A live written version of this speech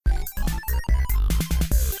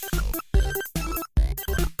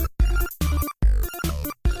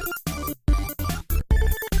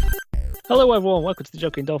Hello everyone, welcome to the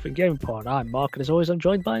Joking Dolphin Gaming Pod. I'm Mark, and as always I'm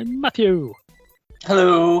joined by Matthew.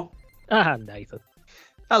 Hello. And Nathan.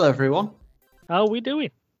 Hello, everyone. How are we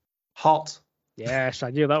doing? Hot. Yes,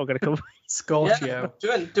 I knew that was going to come. Scorchio.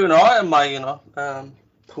 Doing all right in my,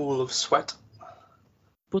 pool of sweat.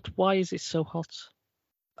 But why is it so hot?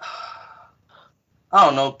 I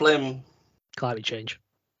don't know, blame, Climate change.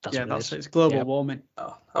 That's Yeah, what that's it it. is. It's global Yeah. warming.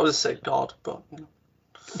 I would say God, but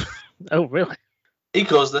Oh, really? he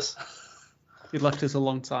caused this. He left us a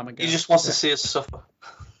long time ago. He just wants to see us suffer.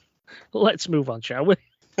 Let's move on, shall we?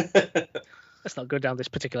 Let's not go down this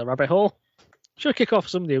particular rabbit hole. Shall we kick off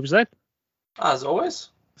some news then? As always.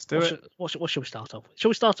 Let's do it. What should we start off with? Shall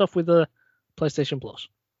we start off with the PlayStation Plus?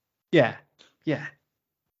 Yeah.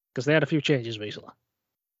 Because they had a few changes recently.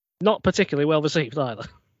 Not particularly well received either.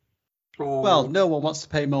 Well, no one wants to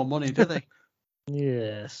pay more money, do they?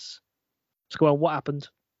 Yes. So, well, what happened?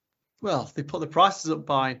 Well, they put the prices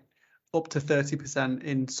up to 30%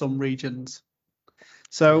 in some regions.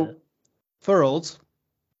 So, Yeah. for us,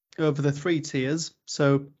 over the 3 tiers,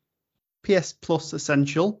 so PS Plus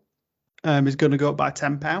Essential is going to go up by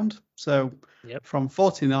 £10. So, Yep. from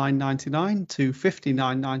 $49.99 to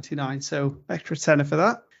 $59.99. So, extra tenner for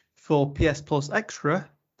that. For PS Plus Extra,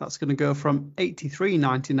 that's going to go from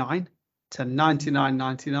 $83.99 to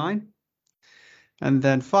 $99.99. And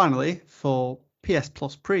then finally, for PS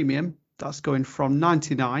Plus Premium, that's going from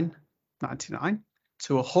 $99.99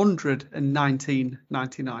 to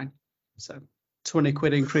 $119.99. So 20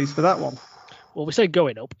 quid increase for that one. Well, we say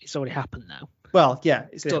going up. It's already happened now. Well, yeah,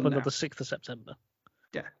 it's It done happened now. on the 6th of September.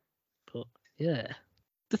 Yeah. But, yeah.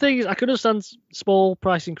 The thing is, I can understand small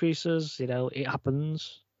price increases. You know, it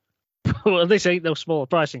happens. Well, this ain't no small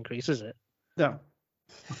price increase, is it? No.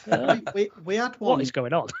 Uh, We had one what is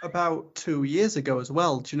going on? about 2 years ago as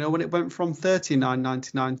well. Do you know when it went from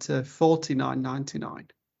 $39.99 to $49.99?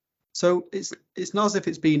 So it's not as if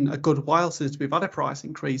it's been a good while since we've had a price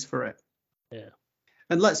increase for it. Yeah.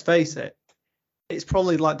 And let's face it, it's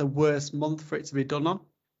probably like the worst month for it to be done on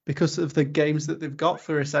because of the games that they've got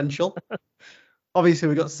for Essential. Obviously,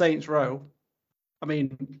 we've got Saints Row. I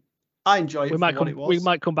mean, I enjoy it We for might what it was. we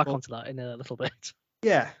might come back but- onto that in a little bit.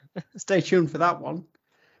 Yeah, stay tuned for that one.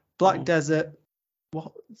 Black Oh. Desert,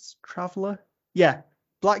 what's Traveller? Yeah,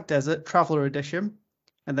 Black Desert Traveller Edition,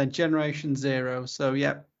 and then Generation Zero. So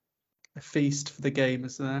yeah, a feast for the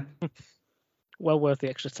gamers there. Well worth the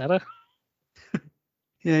extra tenner.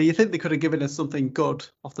 Yeah, you think they could have given us something good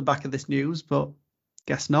off the back of this news, but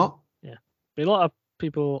guess not. A lot of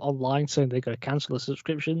people online saying they're going to cancel the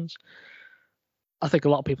subscriptions. I think a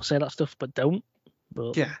lot of people say that stuff, but don't.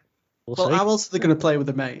 But Yeah. we'll Well, see. how else are they going to play with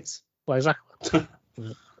the mates? Well, exactly.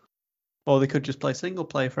 Or they could just play single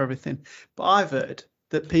player for everything. But I've heard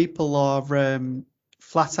that people are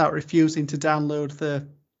flat out refusing to download the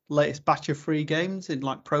latest batch of free games in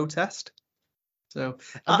like protest. So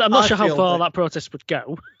I'm not I sure how feel far that protest would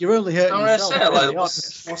go. you're only hurting I'm gonna yourself. say, really, like, aren't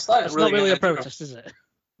what's you? that? It's really not really a gonna do? protest, is it?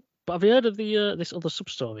 But have you heard of the this other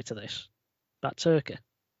sub-story to this? About Turkey.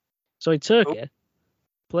 So in Turkey,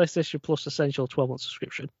 PlayStation Plus Essential 12-month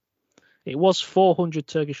subscription, it was 400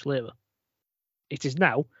 Turkish lira. It is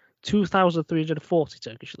now 2,340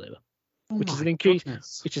 Turkish lira, Oh which is my an increase-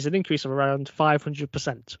 goodness. which is an increase of around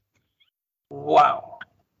 500%. Wow.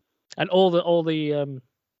 And all the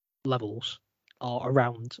levels are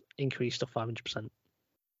around increased of 500%,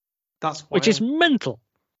 That's which wild. is mental.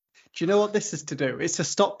 Do you know what this is to do? It's to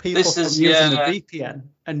stop people This from is- using yeah. a VPN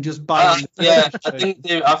and just buying. the Yeah, Turkish I version.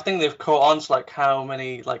 think they've caught on to like how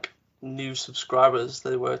many like new subscribers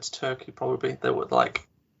there were to Turkey. Probably they were like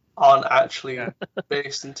aren't actually Yeah.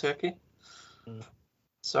 based in Turkey. Mm.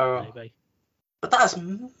 So, Maybe. but that's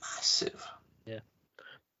massive.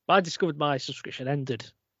 But I discovered my subscription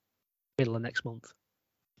ended middle of next month,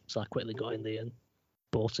 so I quickly got in there and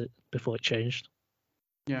bought it before it changed.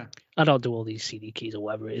 Yeah. I don't do all these CD keys or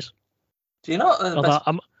whatever it is. Do you know what the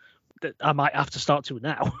Although best? I might have to start to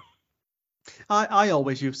now. I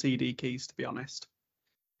always use CD keys, to be honest.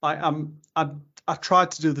 I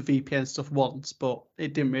tried to do the VPN stuff once, but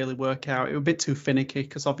it didn't really work out. It was a bit too finicky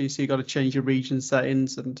because obviously you got to change your region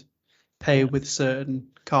settings and pay Yeah. with certain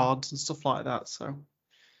cards and stuff like that. So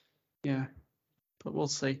yeah, but we'll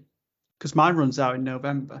see. Because mine runs out in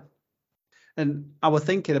November, and I was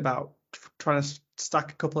thinking about trying to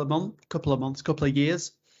stack a couple of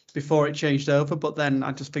years before it changed over, but then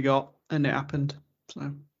I just forgot and it happened.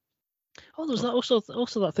 So. Oh, there was that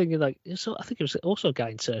also that thing like so I think it was also a guy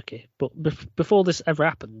in Turkey, but before this ever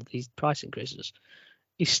happened, these price increases,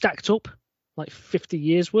 he stacked up like 50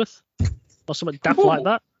 years worth or something daft like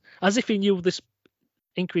that, as if he knew this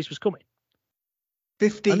increase was coming.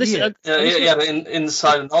 50 And this- years. Yeah, the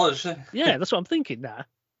insider knowledge. Yeah, that's what I'm thinking now.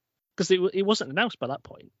 Because it wasn't announced by that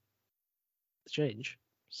point. The change.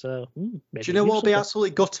 So maybe Do you know what will be something.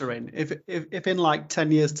 absolutely guttering? If in like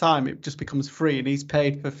 10 years' time it just becomes free and he's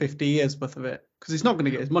paid for 50 years worth of it, because he's not going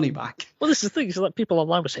to get his money back. Well, this is the thing. Is like people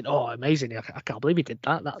online were saying, "Oh, amazing! I can't believe he did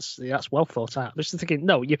that. That's well thought out." I'm just thinking,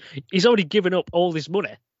 no, he's already given up all his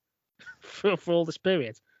money for all this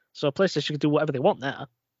period. So PlayStation can do whatever they want now.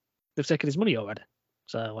 They've taken his money already.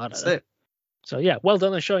 So I don't That's know. it. So yeah, well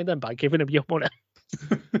done on showing them by giving him your money.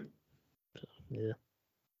 Yeah.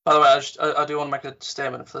 By the way, I do want to make a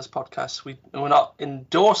statement for this podcast. We're not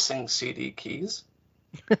endorsing CD keys.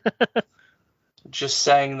 Just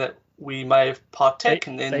saying that we may have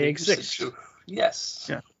partaken in they the exist. usage of. Yes.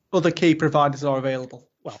 Yeah. Other key providers are available.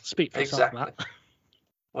 Well, speak for Exactly. yourself, Matt.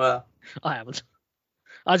 Well, I haven't.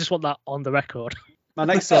 I just want that on the record. My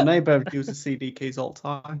next door neighbour uses CD keys all the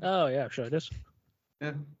time. Oh yeah, sure it is.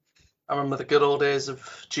 Yeah. I remember the good old days of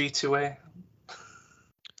G2A.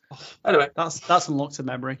 Anyway, That's unlocked to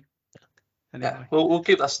memory. Anyway. yeah, we'll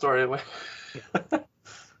keep that story away.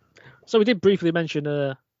 So we did briefly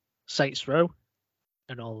mention Saints Row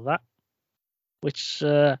and all of that, which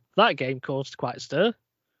that game caused quite a stir.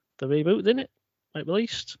 The reboot, didn't it? When it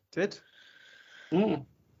released, Did. Mm.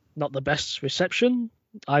 not the best reception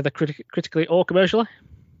either critically or commercially.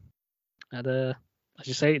 And as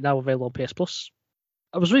you say, now available on PS Plus.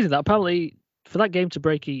 I was reading that apparently for that game to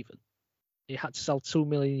break even, it had to sell 2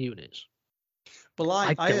 million units. Well,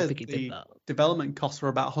 I don't heard think it the did that. development costs were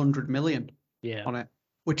about 100 million Yeah. on it,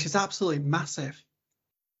 which is absolutely massive.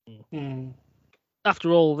 Mm.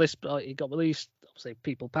 After all this, it got released. Obviously,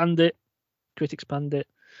 people panned it, critics panned it,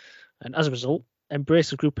 and as a result,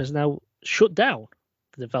 Embracer Group has now shut down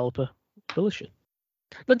the developer Volition.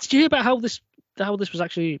 But did you hear about how this was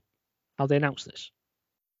actually how they announced this?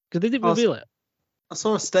 Because they didn't reveal it. I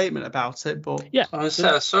saw a statement about it, but Yeah. I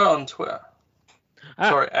saw it on Twitter.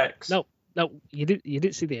 Sorry, X. No, you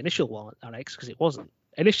didn't see the initial one on X because it wasn't.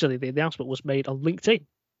 Initially, the announcement was made on LinkedIn.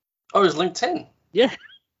 Oh, it was LinkedIn. Yeah,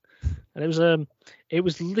 and it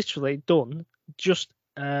was literally done just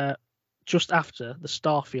after the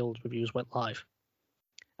Starfield reviews went live,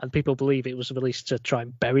 and people believe it was released to try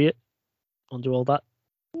and bury it under all that.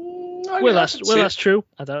 That's true.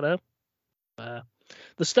 I don't know.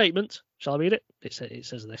 The statement, shall I read it? It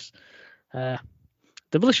says this.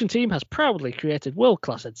 The Volition team has proudly created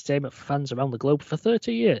world-class entertainment for fans around the globe for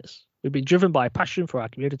 30 years. We've been driven by a passion for our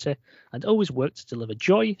community and always worked to deliver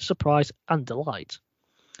joy, surprise, and delight.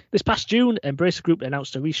 This past June, Embracer Group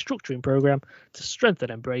announced a restructuring program to strengthen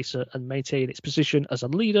Embracer and maintain its position as a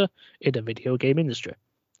leader in the video game industry.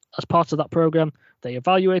 As part of that program, they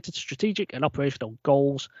evaluated strategic and operational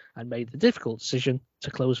goals and made the difficult decision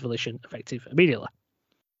to close Volition effective immediately.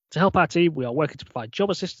 To help our team, we are working to provide job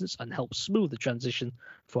assistance and help smooth the transition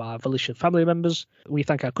for our Volition family members. We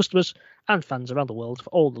thank our customers and fans around the world for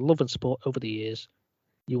all the love and support over the years.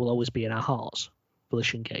 You will always be in our hearts.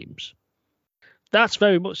 Volition Games. That's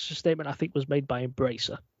very much a statement I think was made by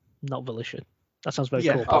Embracer, not Volition. That sounds very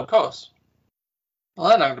cool. Oh, of course. Well,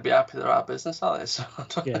 they're not going to be happy they're out of business, are they? So,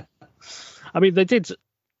 Yeah. I mean, they did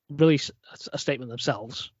release a statement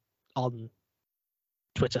themselves on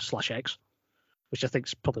Twitter/X, which I think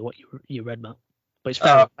is probably what you read, Matt. But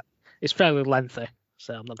it's fairly lengthy,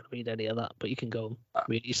 so I'm not going to read any of that. But you can go and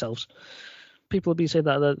read it yourselves. People have been saying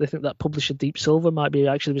that they think that publisher Deep Silver might be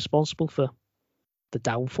actually responsible for the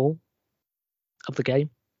downfall of the game.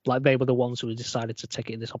 Like they were the ones who decided to take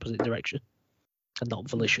it in this opposite direction, and not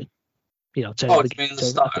Volition. You know, it means the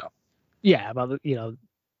style. Yeah, about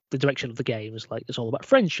the direction of the game is like it's all about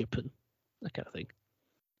friendship and that kind of thing,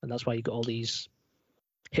 and that's why you got all these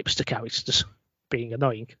hipster characters being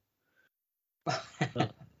annoying. But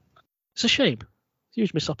it's a shame.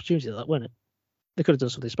 Huge missed opportunity that, wasn't it? They could have done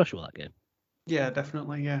something special with that game. yeah,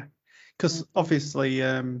 definitely, yeah. Because obviously,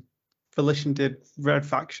 Volition did Red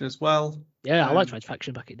Faction as well. Yeah, I liked Red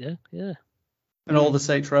Faction back in there. Yeah. And all the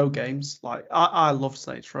Saints Row games. Like I love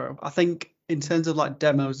Saints Row. I think in terms of like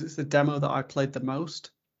demos, it's the demo that I played the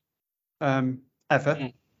most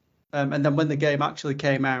ever. And then when the game actually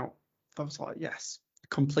came out, I was like, yes,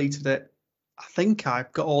 completed it. I think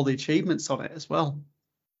I've got all the achievements on it as well.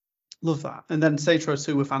 Love that. And then Saints Row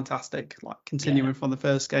 2 were fantastic, like continuing from the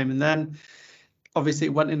first game. And then obviously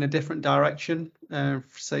it went in a different direction.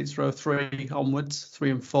 Saints Row 3 onwards,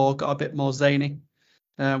 3 and 4 got a bit more zany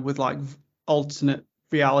with like alternate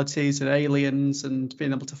realities and aliens and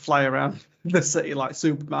being able to fly around the city like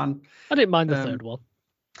Superman. I didn't mind the third one.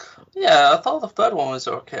 Yeah, I thought the third one was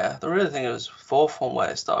okay. The really thing it was the fourth one where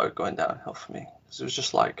it started going downhill for me. Because it was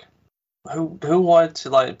just like who wanted to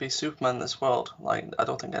like be Superman in this world? Like, I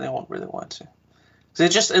don't think anyone really wanted to. 'Cause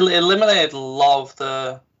it just eliminated a lot of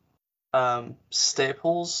the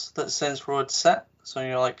staples that Saints Row had set. So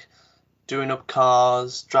you're like doing up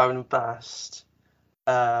cars, driving them fast,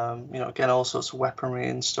 getting all sorts of weaponry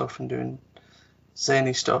and stuff, and doing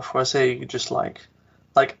zany stuff. Where I say you could just like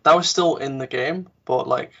that was still in the game, but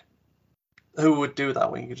like, who would do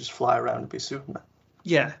that when you could just fly around and be Superman?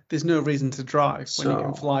 Yeah, there's no reason to drive when you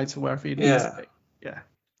can So, fly to wherever you need yeah. to be. Yeah.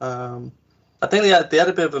 I think they had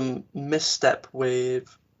a bit of a misstep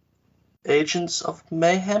with Agents of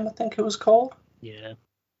Mayhem, I think it was called. Yeah.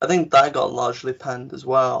 I think that got largely panned as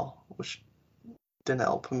well, which didn't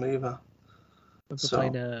help them either. Was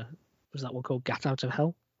that one called Gat Out of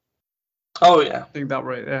Hell? Oh yeah. I think that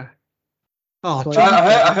right there. Oh, So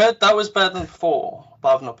I heard that was better than 4,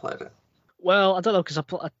 but I've not played it. Well, I don't know because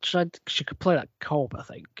I tried. She could play that co-op, I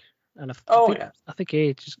think. And I think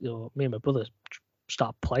ages ago, me and my brother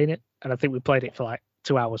started playing it, and I think we played it for like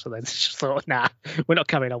 2 hours, and then just thought, nah, we're not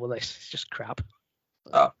carrying on with this. It's just crap.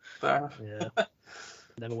 Oh, fair enough. Yeah.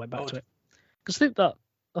 Never went back to it. Because I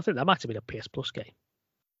think that might have been a PS Plus game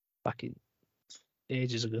back in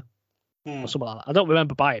ages ago or something like that. I don't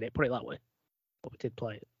remember buying it. Put it that way, but we did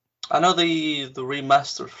play it. I know the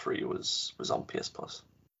remaster 3 was on PS Plus.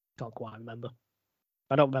 Can't quite remember.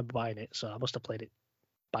 I don't remember buying it, so I must have played it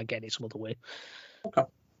by getting it some other way. Okay.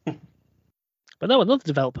 But no, another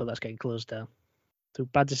developer that's getting closed down through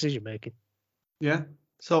bad decision making. Yeah.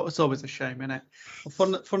 So it's always a shame, isn't it?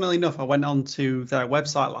 Well, funnily enough, I went on to their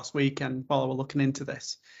website last weekend while I was looking into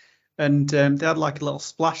this, and they had like a little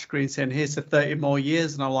splash screen saying, "Here's to 30 more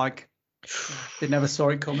years," and I'm like, they never saw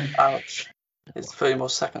it coming. Ouch! It's 30 more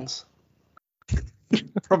seconds.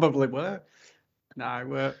 Probably were.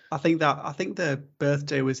 No, I think their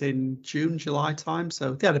birthday was in June, July time,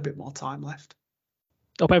 so they had a bit more time left.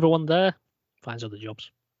 Hope everyone there finds other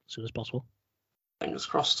jobs as soon as possible. Fingers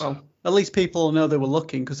crossed. Well, at least people know they were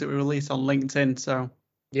looking because it was released on LinkedIn, so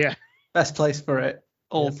yeah, best place for it.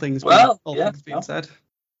 All Yeah. things being said.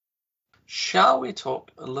 Shall we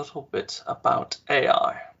talk a little bit about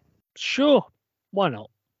AI? Sure. Why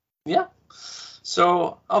not? Yeah.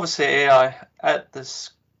 So obviously AI at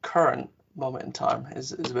this current moment in time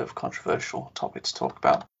is a bit of a controversial topic to talk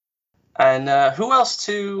about. And who else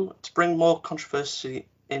to bring more controversy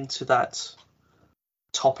into that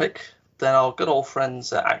topic than our good old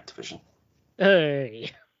friends at Activision?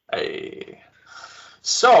 Hey.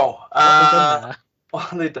 So, What what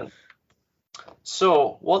have they done?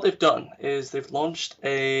 So what they've done is they've launched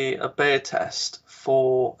a beta test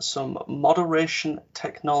for some moderation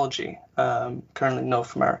technology currently in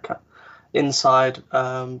North America inside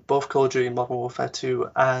both Call of Duty Modern Warfare 2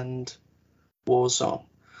 and Warzone.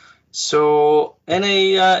 So in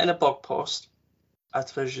a blog post,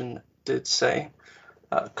 Activision did say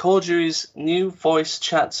Call of Duty's new voice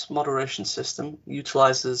chat moderation system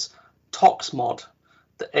utilizes ToxMod,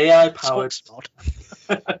 the AI-powered.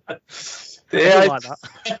 The AI like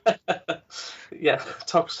that. Yeah,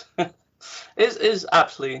 Tox is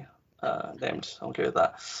aptly named. I'll go with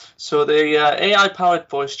that. So the AI-powered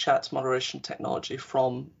voice chat moderation technology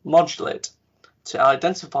from Modulate to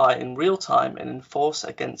identify in real time and enforce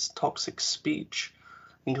against toxic speech,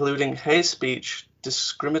 including hate speech,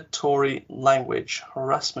 discriminatory language,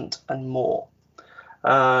 harassment, and more.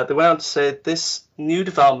 They went on to say this new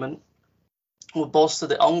development will bolster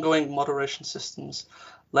the ongoing moderation systems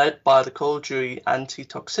led by the Call of Duty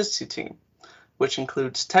anti-toxicity team, which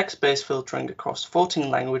includes text-based filtering across 14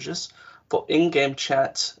 languages for in-game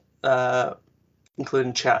chat,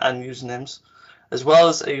 including chat and usernames, as well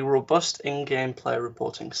as a robust in-game player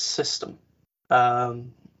reporting system. They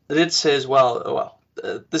did say as well,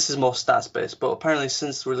 this is more stats-based, but apparently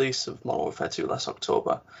since the release of Modern Warfare 2 last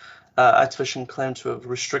October, Activision claimed to have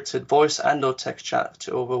restricted voice and or text chat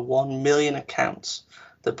to over 1 million accounts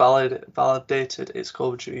that validated its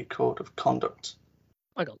Call of Duty code of conduct.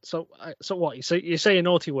 Hang on. So what? You say a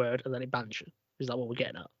naughty word and then it bans you. Is that what we're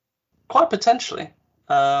getting at? Quite potentially.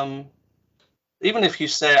 Even if you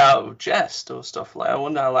say it out of jest or stuff, like I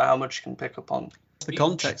wonder how much you can pick up on. What's the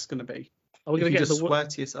context going to be? Are we going to get just swear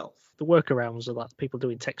to yourself? The workarounds of that people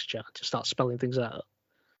doing text chat to start spelling things out?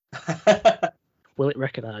 Will it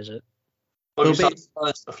recognise it? Or you start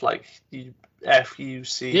spelling stuff like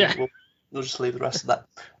F-U-C. Yeah. We'll just leave the rest of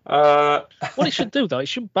that. What it should do, though, it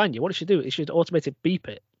shouldn't ban you. What it should do, it should automated beep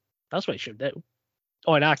it. That's what it should do.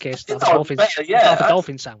 Oh, in our case, have a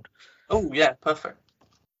dolphin sound. Oh, yeah, perfect.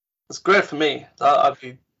 That's great for me. I'd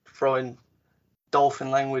be throwing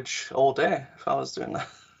dolphin language all day if I was doing that.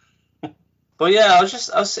 But yeah, I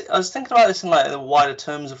was thinking about this in like the wider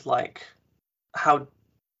terms of like how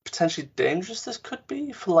potentially dangerous this could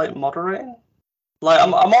be for like moderating. Like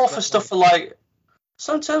I'm all for stuff for like,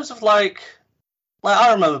 so in terms of like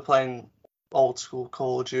I remember playing old school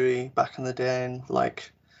Call of Duty back in the day and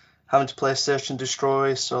like having to play Search and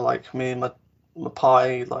Destroy. So like me and my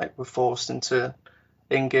party like were forced into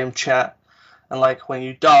in-game chat, and like when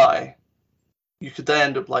you die, you could then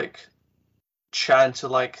end up like chatting to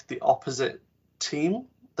like the opposite team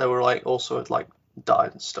that were like also had like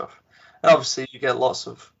died and stuff. And obviously you get lots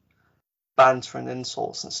of banter and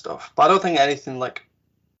insults and stuff, but I don't think anything like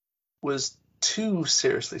was too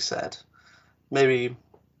seriously said. Maybe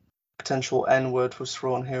potential N-word was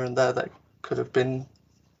thrown here and there that could have been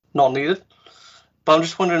not needed. But I'm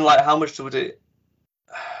just wondering, like, how much would it?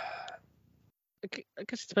 I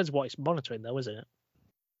guess it depends what it's monitoring, though, isn't it?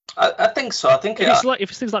 I think so. I think if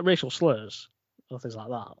it's things like racial slurs or things like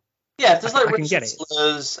that. Yeah, if there's like I can get racial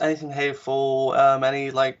slurs, anything hateful,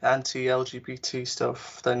 any like anti-LGBT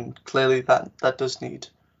stuff, then clearly that does need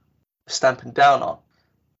stamping down on.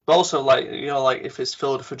 But also, like, you know, like if it's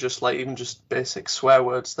filled for just like even just basic swear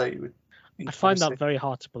words that you would. I find that very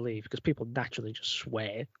hard to believe because people naturally just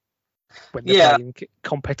swear when they're playing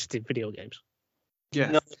competitive video games. Yeah.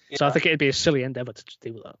 No, So I think it'd be a silly endeavour to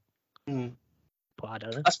do that. Mm. But I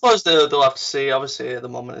don't know. I suppose they'll have to see. Obviously, at the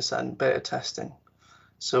moment it's in beta testing,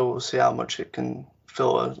 so we'll see how much it can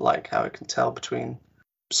filter, like how it can tell between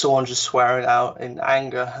someone just swearing out in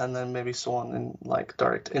anger and then maybe someone in like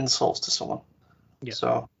direct insults to someone. Yeah.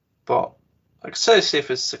 So, but like I say, see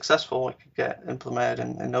if it's successful, it could get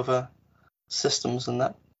implemented in other systems and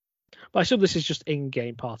that. But I assume this is just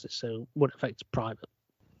in-game parties, so it wouldn't affect private.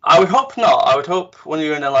 I would hope not. I would hope when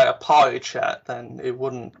you're in a party chat, then it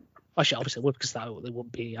wouldn't. Actually, obviously it would, because that it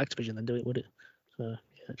wouldn't be Activision then do it, would it? So,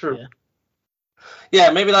 yeah, True. Yeah.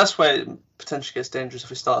 Yeah, maybe that's where it potentially gets dangerous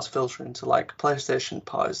if it starts filtering to like PlayStation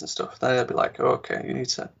parties and stuff. Then it'll be like, oh, okay, you need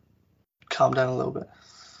to calm down a little bit.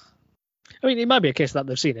 I mean, it might be a case that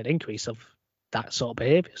they've seen an increase of that sort of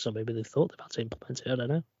behaviour, so maybe they thought about to implement it. I don't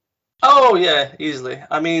know. Oh yeah, easily.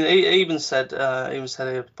 I mean, it even said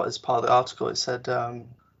as part of the article, it said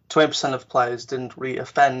 20% of players didn't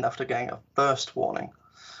re-offend after getting a first warning,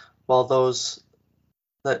 while those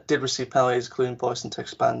that did receive penalties, including voice and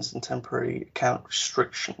text bans and temporary account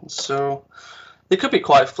restrictions. So they could be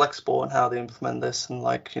quite flexible in how they implement this, and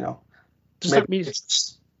like, you know, Does that mean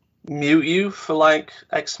just mute you for like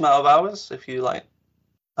X amount of hours if you like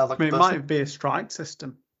have like. I mean, it might be a strike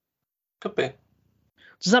system. Could be.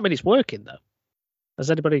 Does that mean it's working though?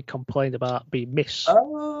 Has anybody complained about being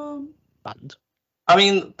banned? I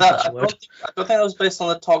mean, That's I a word. don't think that was based on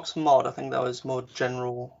the Tox mod. I think that was more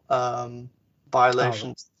general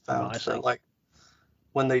violations found. right, So, like,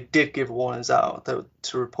 when they did give warnings out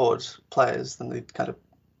to report players, then they kind of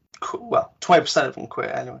well, 20% of them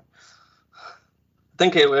quit anyway. I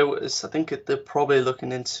think it was. I think they're probably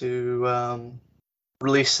looking into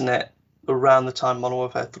releasing it around the time Modern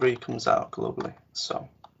Warfare 3 comes out globally. So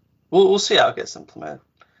we'll see how it gets implemented.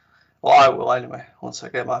 Well, I will anyway once I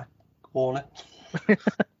get my warning.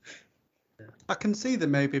 I can see there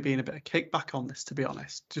maybe being a bit of kickback on this, to be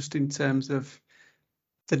honest, just in terms of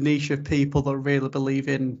the niche of people that really believe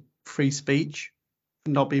in free speech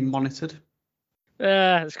and not being monitored.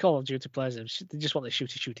 It's Call of Duty players. They just want the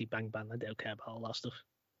shooty bang bang. They don't care about all that stuff.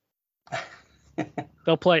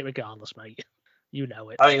 They'll play it regardless, mate. You know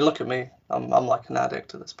it. I mean, look at me. I'm like an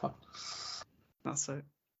addict at this point. That's it.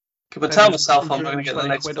 I tell myself I'm going to get the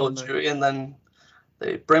next Call of Duty, and then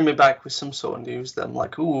they bring me back with some sort of news that I'm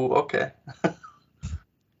like, ooh, okay.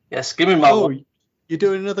 Yes, give me my one. You're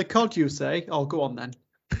doing another COD, you say? Oh, go on then.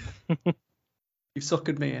 You've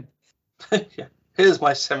suckered me in. Yeah. Here's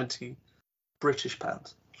my 70 British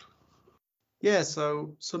pounds. Yeah,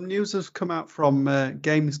 so some news has come out from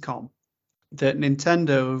Gamescom that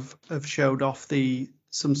Nintendo have showed off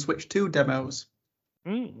some Switch 2 demos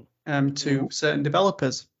to certain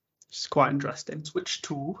developers, which is quite interesting. Switch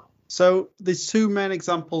 2. So there's two main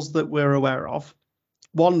examples that we're aware of.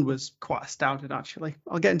 One was quite astounding, actually.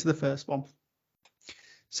 I'll get into the first one.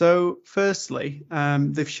 So firstly,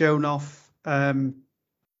 they've shown off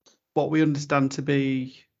what we understand to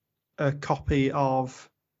be a copy of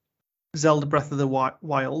Zelda Breath of the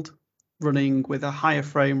Wild running with a higher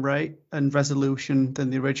frame rate and resolution than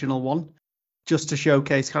the original one, just to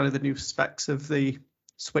showcase kind of the new specs of the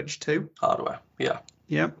Switch 2 hardware. Yeah.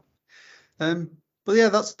 But yeah,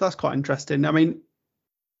 that's quite interesting. I mean,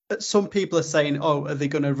 some people are saying, "Oh, are they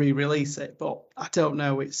going to re-release it?" But I don't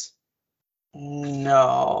know.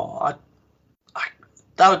 No,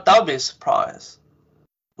 that would be a surprise.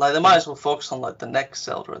 Like, they might as well focus on like the next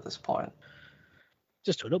Zelda at this point.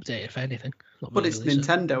 Just to an update, if anything. But it's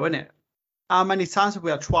Nintendo, isn't it? How many times have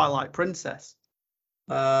we had Twilight Princess?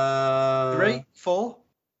 3, 4,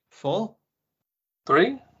 4.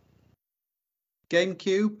 3?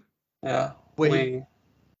 GameCube. Yeah. Wii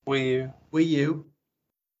U. Wii U.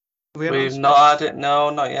 We've not had it. No,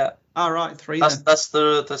 not yet. All right, 3. That's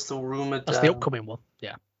the rumored. That's the upcoming one.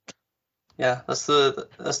 Yeah. Yeah, that's the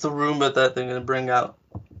rumor that they're going to bring out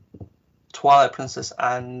Twilight Princess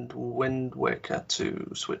and Wind Waker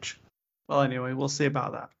to Switch. Well, anyway, we'll see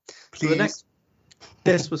about that. Please. So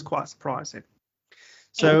this was quite surprising.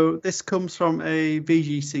 So this comes from a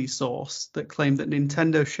VGC source that claimed that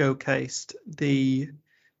Nintendo showcased the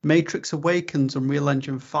Matrix Awakens Unreal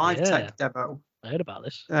Engine 5 tech demo. I heard about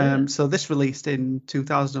this. So this released in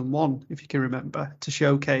 2001, if you can remember, to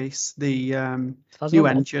showcase the new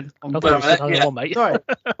engine. On mate. Sorry.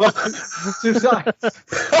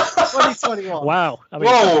 2021. Wow. I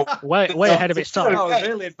mean, way ahead of its time. That was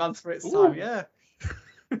really advanced for its time, yeah.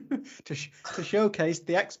 to showcase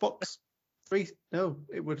the Xbox 3. No,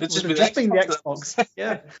 it would have just been the Xbox.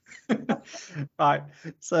 Yeah. Right.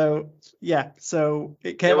 So, yeah. So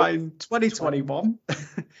it came out in 2021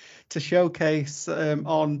 to showcase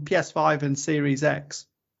on PS5 and Series X,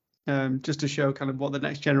 just to show kind of what the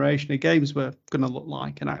next generation of games were going to look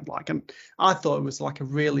like and act like. And I thought it was like a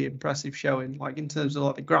really impressive showing, like in terms of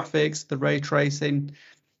like the graphics, the ray tracing.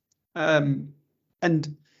 And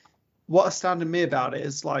what astounded me about it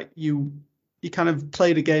is like you kind of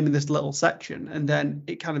played a game in this little section and then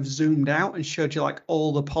it kind of zoomed out and showed you like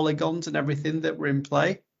all the polygons and everything that were in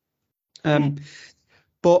play.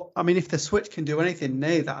 But I mean, if the Switch can do anything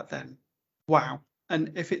near that, then wow.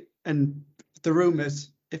 And the rumors,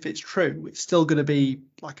 if it's true, it's still going to be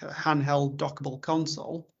like a handheld dockable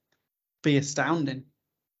console. Be astounding.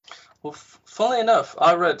 Well, funnily enough,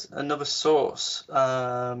 I read another source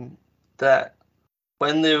that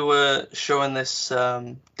when they were showing this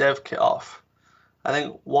dev kit off, I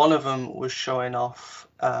think one of them was showing off.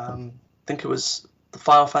 I think it was the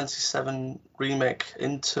Final Fantasy VII remake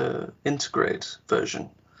Intergrade version,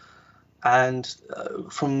 and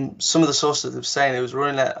from some of the sources they've saying it was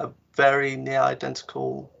running at a very near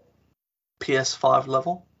identical PS5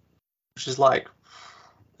 level, which is like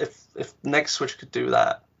if the next Switch could do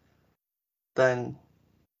that, then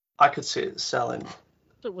I could see it selling.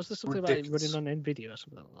 So was there something ridiculous about it running on Nvidia or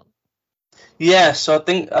something like that? Yeah, so I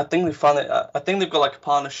think they found it. I think they've got like a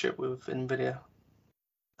partnership with Nvidia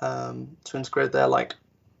to integrate their like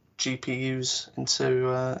GPUs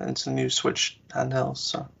into new Switch handhelds.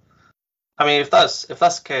 So, I mean, if that's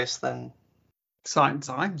the case, then exciting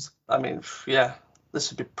times. I mean, yeah, this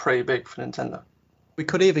would be pretty big for Nintendo. We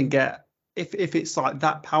could even get, if it's like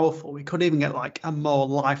that powerful, we could even get like a more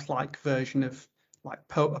lifelike version of like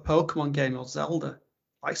a Pokemon game or Zelda,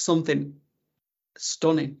 like something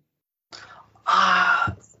stunning.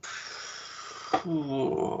 I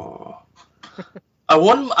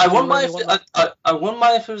wouldn't mind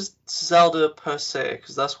if it was Zelda per se,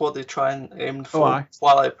 because that's what they try and aim for.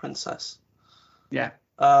 Twilight Princess. Yeah.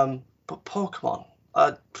 But Pokemon.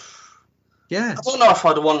 Yeah. I don't know if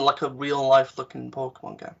I'd want like a real life looking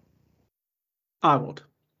Pokemon game. I would.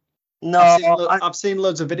 No, I've seen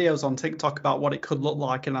loads of videos on TikTok about what it could look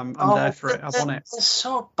like, and I'm there for it. I want it. They're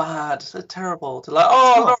so bad. They're terrible. They're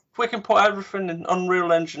like, look, we can put everything in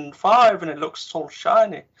Unreal Engine 5 and it looks all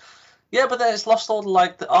shiny. Yeah, but then it's lost all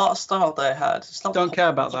the art style they had. It's not. Don't care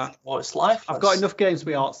about that. Oh, it's lifeless. I've got enough games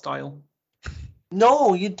with art style.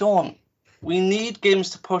 No, you don't. We need games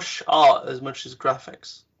to push art as much as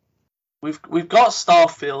graphics. We've got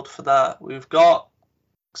Starfield for that. We've got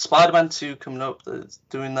Spider-Man 2 coming up that's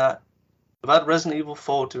doing that. We've had Resident Evil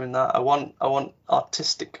 4 doing that. I want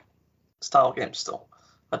artistic style games still.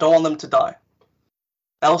 I don't want them to die.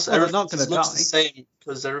 Else everything looks the same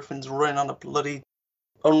because everything's running on a bloody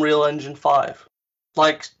Unreal Engine 5.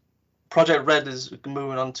 Like Project Red is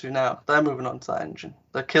moving on to now. They're moving on to that engine.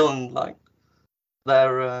 They're killing like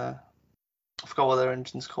their I forgot what their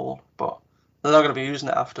engine's called, but they're not going to be using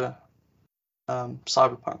it after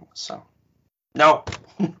Cyberpunk. So no.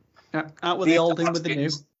 Yeah, out with the old, in with the new.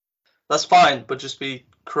 That's fine, but just be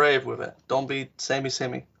creative with it. Don't be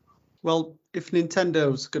samey. Well, if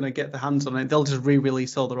Nintendo's going to get their hands on it, they'll just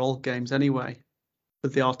re-release all their old games anyway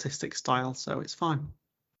with the artistic style, so it's fine.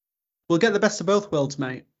 We'll get the best of both worlds,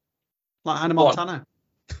 mate. Like Hannah Montana.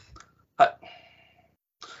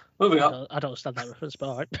 Moving on. I don't understand that reference, but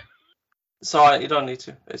all right. It's all right. You don't need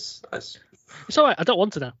to. It's all right. I don't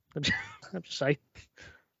want to know. I'm just saying.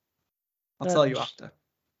 I'll tell you after.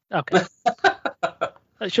 Okay.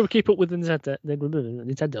 Should we keep up with Nintendo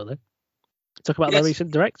then? Talk about their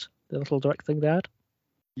recent Direct, the little Direct thing they had.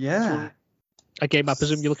 Yeah. A game I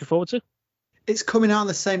presume you're looking forward to? It's coming out on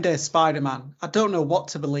the same day as Spider-Man. I don't know what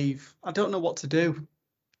to believe. I don't know what to do.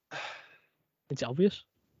 Is it obvious?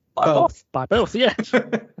 Buy Both. Buy both, yes.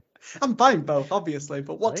 I'm buying both, obviously,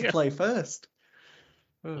 but what There to you go. play first?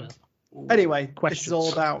 Well, Anyway, this is questions.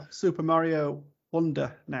 all about Super Mario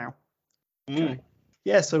Wonder now. Mm.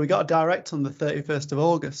 Yeah, so we got a direct on the 31st of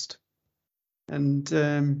August.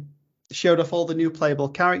 And showed off all the new playable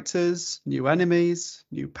characters, new enemies,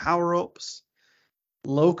 new power-ups,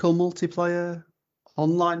 local multiplayer,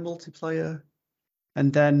 online multiplayer,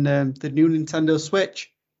 and then the new Nintendo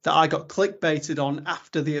Switch that I got clickbaited on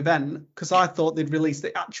after the event because I thought they'd release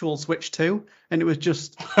the actual Switch 2, and it was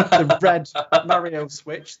just the red Mario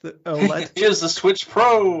Switch, the OLED, Here's the Switch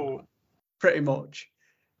Pro. pretty much.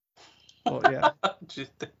 But yeah, I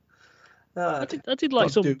did like Gotta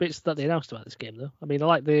some do. bits that they announced about this game, though. I mean, I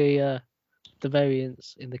like the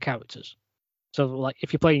variants in the characters. So, like,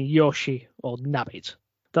 if you're playing Yoshi or Nabbit,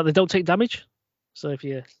 that they don't take damage. So, if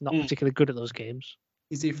you're not particularly good at those games,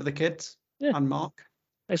 easy for the kids Yeah. and Mark.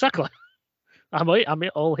 exactly. I'm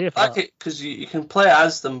all here for I like that. it because you can play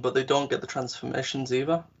as them, but they don't get the transformations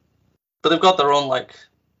either. But they've got their own like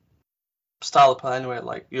style of play anyway.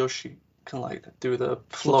 Like Yoshi can like do the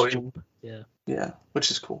Flush floating, jump. Yeah. yeah,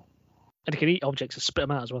 which is cool. And you can eat objects and spit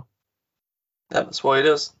them out as well. Yeah, that's what it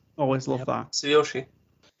is. Always love Yep. that. It's Yoshi.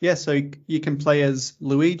 Yeah, so you can play as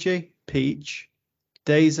Luigi, Peach,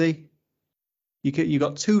 Daisy. You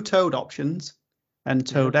got 2 Toad options and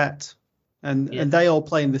Toadette, and they all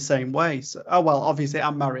play in the same way. So, oh well, obviously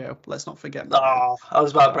I'm Mario. Let's not forget Mario. Oh, I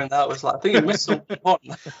was about to bring that. I was like, I think you missed something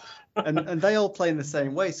important. And they all play in the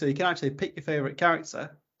same way, so you can actually pick your favorite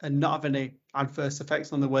character and not have any adverse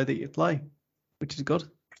effects on the way that you play, which is good.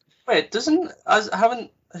 Wait,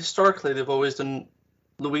 haven't historically they've always done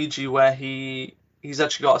Luigi where he's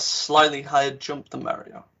actually got a slightly higher jump than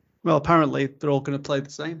Mario? Well, apparently they're all going to play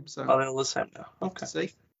the same, so Oh, they're all the same now. we'll have to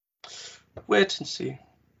see. Wait and see.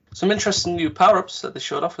 Some interesting new power-ups that they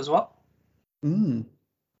showed off as well. Mm.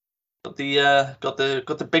 Got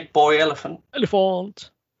the big boy elephant.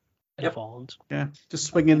 Elephant. Yep. Elephant. Yeah, just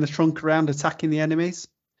swinging the trunk around, attacking the enemies.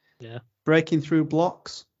 Yeah. Breaking through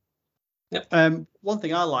blocks. Yep. One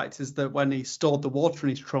thing I liked is that when he stored the water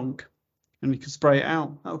in his trunk and he could spray it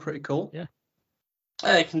out, that was pretty cool. Yeah.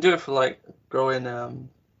 Yeah, you can do it for like growing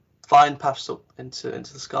flying paths up into the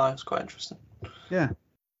sky. It's quite interesting. Yeah.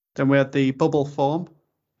 Then we had the bubble form,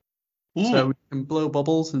 Mm. so you can blow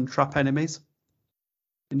bubbles and trap enemies,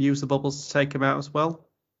 and use the bubbles to take them out as well.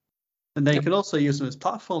 And then you Yep. can also use them as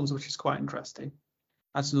platforms, which is quite interesting.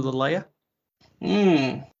 Adds another layer.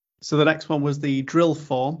 Mm. So the next one was the drill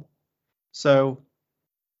form. So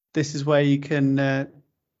this is where you can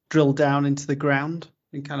drill down into the ground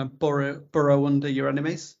and kind of burrow under your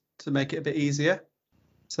enemies to make it a bit easier.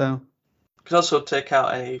 So You can also take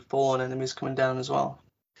out any fallen enemies coming down as well.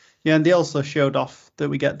 yeah, and they also showed off that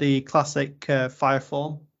we get the classic fire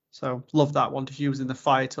form. So love that one, just using the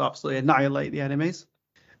fire to absolutely annihilate the enemies.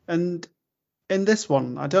 And in this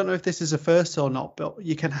one, I don't know if this is a first or not, but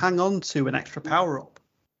you can hang on to an extra power up.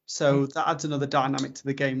 So that adds another dynamic to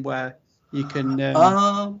the game where you can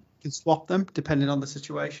swap them depending on the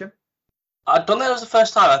situation. I don't think it was the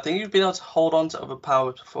first time. I think you've been able to hold on to other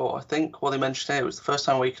powers before. I think what they mentioned here was the first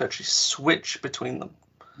time where you could actually switch between them.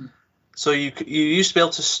 So you used to be able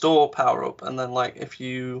to store power up, and then like if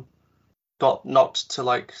you got knocked to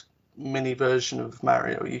like mini version of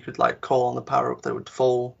Mario, you could like call on the power up that would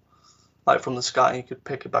fall like from the sky, and you could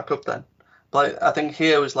pick it back up then. But I think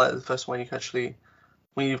here was like the first one you could actually,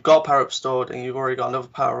 when you've got power up stored and you've already got another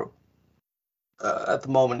power up at the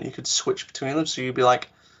moment, you could switch between them. So you'd be like,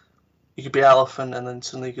 you could be elephant, and then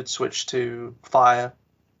suddenly you could switch to fire,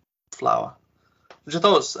 flower, which I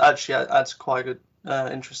thought was actually adds quite a good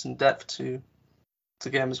interesting depth to the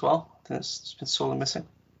game as well. I think it's been sorely missing.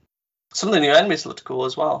 Some of the new enemies looked cool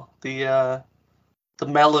as well. The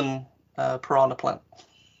melon piranha plant.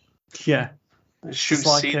 Yeah, It shoots it's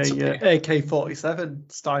like seeds. a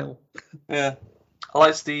AK-47 style. Yeah, I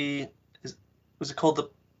liked was it called the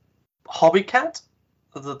Hobby Cat?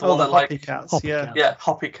 The one that like cats. Hoppy Yeah. Cat. yeah,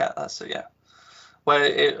 Hoppy Cat. That's it. Yeah, where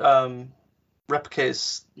it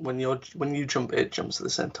replicates when you jump, it jumps at the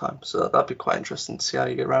same time. So that'd be quite interesting to see how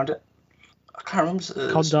you get around it. I can't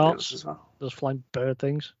remember Condarts. as well. Those flying bird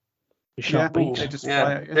things. The Yeah, sharp they beaks. just fly Yeah,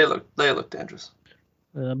 at you. they look dangerous.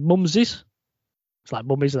 Mumsies. It's like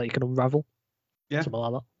mummies that you can unravel. Yeah. Something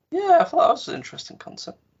like that. Yeah, I thought that was an interesting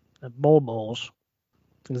concept. And Mormors.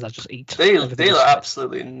 Things that just eat. They everything look else.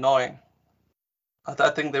 absolutely annoying.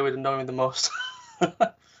 I think they would annoy me the most.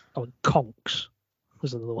 Oh, and Conks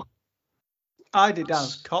was another one. I did down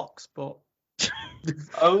as Cox, but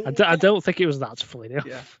Oh, I don't think it was that funny. No.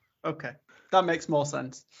 yeah, okay. that makes more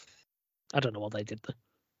sense. I don't know what they did there.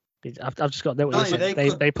 I've just got no. Oh, yeah,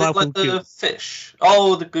 They plow like from the goo. fish.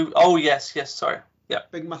 Oh, the goo. Oh, yes. Sorry. Yeah.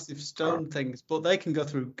 Big, massive stone things, but they can go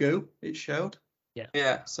through goo. It showed.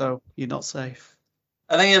 Yeah. So you're not safe.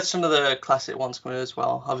 I think you had some of the classic ones coming in as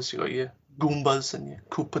well. Obviously, you got your Goombas and your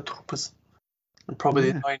Koopa Troopas, and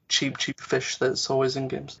probably the annoying cheap fish that's always in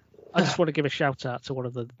games. I just want to give a shout out to one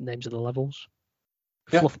of the names of the levels.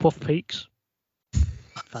 Yeah. Fluff Puff Peaks.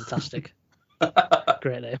 Fantastic.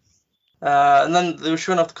 Great name. And then they were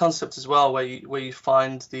showing off the concept as well, where you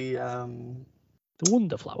find the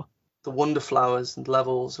Wonder Flower. the wonder flowers and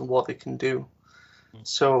levels and what they can do.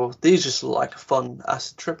 So these just look like a fun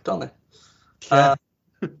acid trip, don't they? Yeah.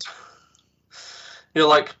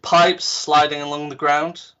 Like pipes sliding along the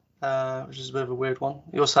ground, which is a bit of a weird one.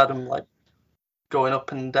 You also had them like going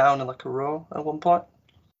up and down in like a row at one point.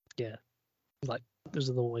 Yeah. Like those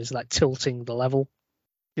are the ones like tilting the level.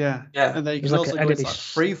 Yeah. Yeah. And then you There's can like also an go into enemy like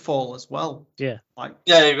free fall as well. Yeah. Like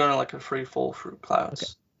Yeah, you're going like a free fall through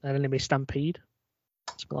clouds. An enemy stampede.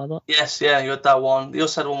 Something like that. Yes, yeah, you had that one. You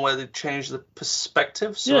also had one where they changed the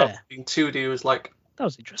perspective, so Yeah. rather than being 2D, it was like That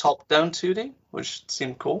was interesting. top-down 2D, which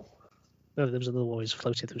seemed cool. Oh, there was another one who's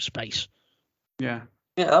floating through space. yeah.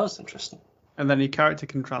 Yeah, that was interesting. And then your character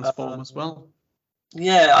can transform as well.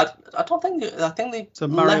 Yeah, I don't think I think they So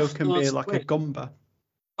Mario left can be those like a weird. Gumba,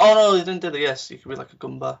 Oh no, they didn't do that. Yes, you could be like a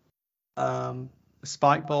Goomba. a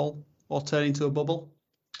spike ball, or turn into a bubble.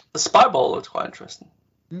 The spy ball looked quite interesting.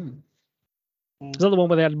 Is that the one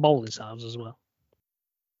where they had bowling sounds as well?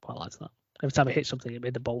 Quite liked that. Every time it hit something, it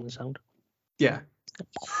made the bowling sound. Yeah.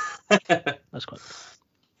 That's quite good.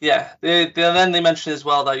 Yeah, then they mentioned as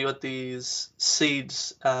well that you had these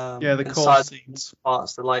seeds. Yeah, the core inside seeds.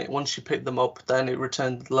 parts that like once you pick them up, then it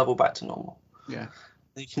returned the level back to normal. Yeah.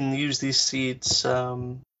 You can use these seeds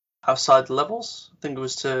outside the levels. I think it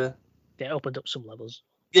was to It opened up some levels.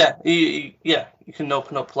 you can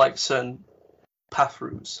open up like certain path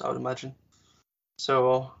routes, I would imagine.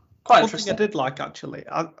 So quite One interesting. thing I did like actually,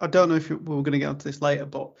 I don't know if we were going to get onto this later,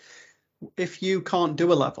 but if you can't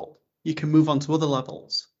do a level, you can move on to other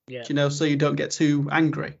levels. Yeah. So you don't get too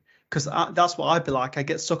angry. Because that's what I'd be like. I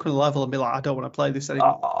get stuck on a level and be like, I don't want to play this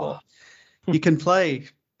anymore. But you can play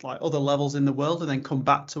like other levels in the world and then come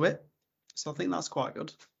back to it. So I think that's quite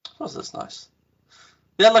good. Oh, that's nice.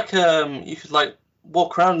 Yeah, like you could like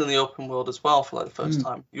walk around in the open world as well for like the first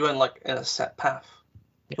time. You weren't like in a set path.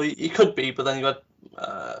 Yeah. Well, you could be, but then you had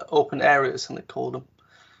open areas, and they called them,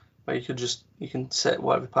 where you can set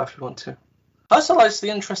whatever path you want to. I also liked the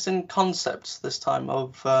interesting concept this time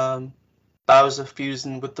of Bowser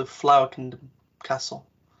fusing with the Flower Kingdom castle.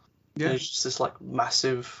 Yeah. It's just this like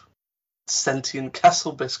massive sentient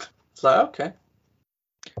castle, basically. It's like, okay.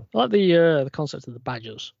 I like the concept of the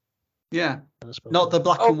badgers. Yeah. I suppose. Not the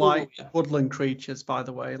black and Oh, white yeah. woodland creatures, by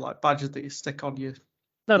the way, like badgers that you stick on your.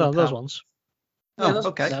 No, the those pal. ones. Oh, those-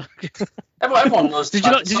 okay. No. Everyone knows. Did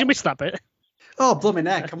you miss that bit? Oh, blooming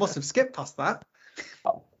heck. I must have skipped past that.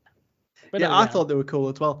 But Yeah, no, I thought they were cool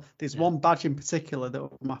as well. There's Yeah. one badge in particular that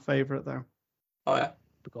was my favourite, though. Oh yeah.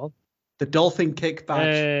 Go on. The dolphin kick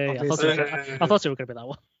badge. Hey, I thought obviously. it was going to be that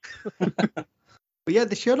one. But yeah,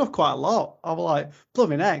 they showed off quite a lot. I was like,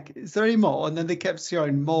 blooming heck, is there any more? And then they kept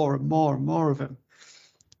showing more and more and more of them.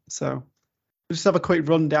 So we'll just have a quick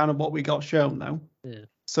rundown of what we got shown, though. Yeah.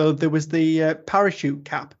 So there was the parachute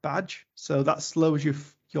cap badge. So that slows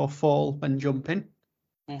your fall when jumping.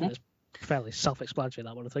 Mhm. Fairly self-explanatory,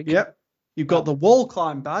 that one, I think. Yep. You've got the wall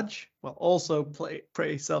climb badge. Well, also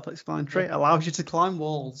pretty self-explanatory. Yeah. Allows you to climb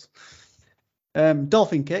walls.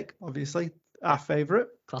 Dolphin kick, obviously, our favourite.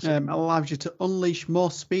 Classic. Allows you to unleash more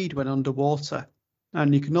speed when underwater.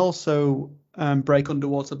 And you can also break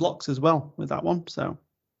underwater blocks as well with that one. So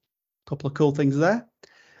a couple of cool things there.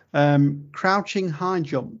 Crouching high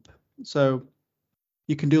jump. So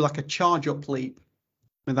you can do like a charge up leap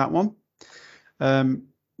with that one.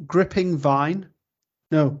 Gripping vine.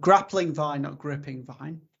 No, grappling vine, not gripping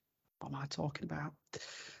vine. What am I talking about?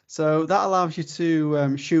 So that allows you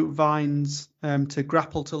to shoot vines to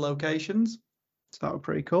grapple to locations. So that was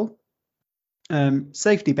pretty cool.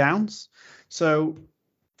 Safety bounce. So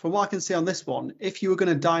from what I can see on this one, if you were going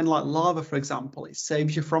to die in like lava, for example, it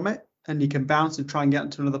saves you from it and you can bounce and try and get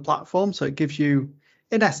onto another platform. So it gives you,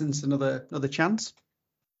 in essence, another chance.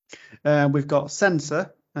 We've got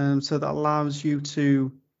sensor. So that allows you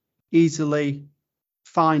to easily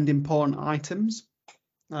find important items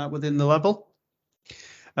within the level.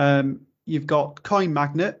 You've got coin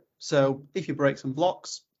magnet. So if you break some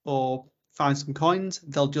blocks or find some coins,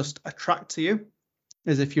 they'll just attract to you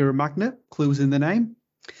as if you're a magnet, clues in the name.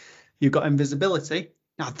 You've got invisibility.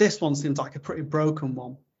 Now this one seems like a pretty broken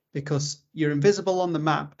one. because you're invisible on the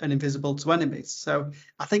map and invisible to enemies. So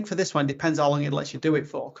I think for this one, it depends how long it lets you do it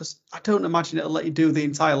for, because I don't imagine it'll let you do the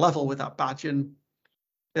entire level with that badge and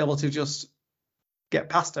be able to just get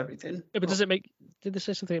past everything. Yeah, but did they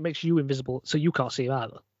say something that makes you invisible so you can't see him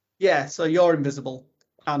either? Yeah, so you're invisible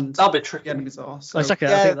and That'll be tricky. the enemies are. So Well, exactly.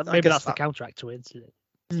 yeah, I think maybe guess that's the counteract to it, isn't it?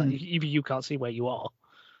 It's like either you can't see where you are.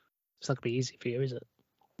 It's not going to be easy for you, is it?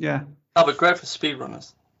 Yeah. That'll be great for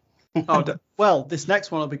speedrunners. Well, this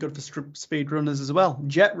next one will be good for speedrunners as well.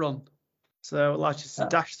 Jet Run. So it allows you to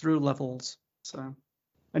dash through levels. So,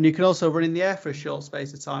 and you can also run in the air for a short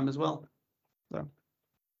space of time as well. So,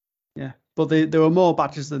 yeah. But there were more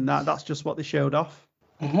badges than that. That's just what they showed off.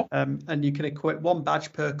 And you can equip one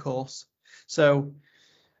badge per course. So,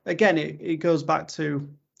 again, it goes back to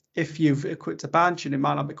if you've equipped a badge and it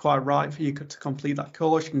might not be quite right for you to complete that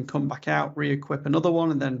course, you can come back out, re-equip another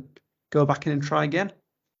one, and then go back in and try again.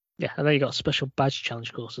 Yeah, and then you got a special badge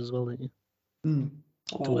challenge course as well, don't you?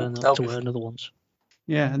 To earn other ones.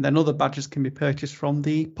 Yeah, and then other badges can be purchased from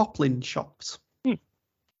the Poplin shops.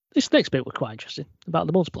 This next bit was quite interesting about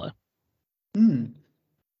the multiplayer.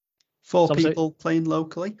 4 people playing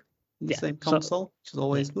locally in the same console, which is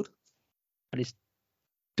always good. And it's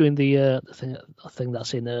doing the thing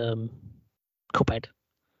that's in Cuphead.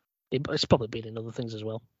 It's probably been in other things as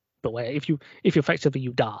well. But where if you effectively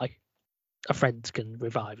you die, a friend can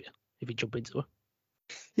revive you if you jump into it.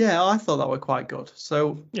 Yeah, I thought that were quite good.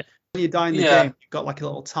 So when you die in the game, you've got like a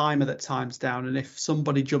little timer that times down, and if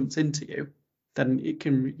somebody jumps into you, then it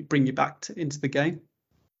can bring you back into the game.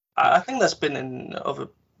 I think that's been in other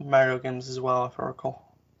Mario games as well, if I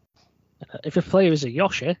recall. If a player is a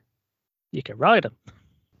Yoshi, you can ride him.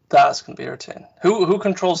 That's going to be irritating. Who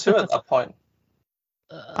controls who at that point?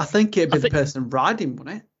 I think it'd be the person riding,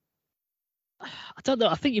 wouldn't it? I don't know.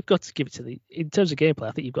 I think you've got to give it in terms of gameplay,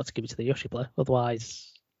 I think you've got to give it to the Yoshi player.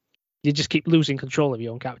 Otherwise, you just keep losing control of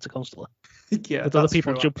your own character constantly. With other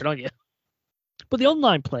people jumping on you. But the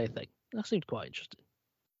online player thing, that seemed quite interesting.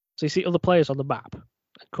 So you see other players on the map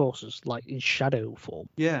and courses, like in shadow form.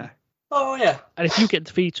 Yeah. Oh, yeah. And if you get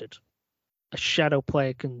defeated, a shadow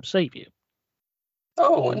player can save you.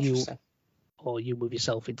 Oh, interesting. Or you move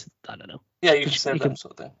yourself into, I don't know. Yeah, you can save them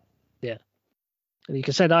sort of thing. Yeah. And you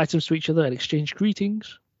can send items to each other and exchange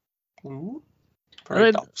greetings. Ooh.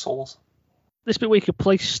 Very Dark Souls. This bit where you could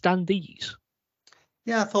place standees.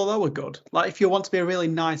 Yeah, I thought that were good. Like, if you want to be a really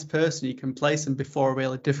nice person, you can place them before a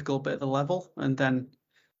really difficult bit of the level, and then you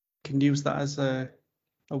can use that as a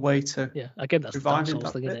way to again, that's the Dark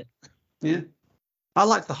Souls thing, isn't it? Yeah. I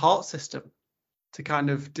like the heart system to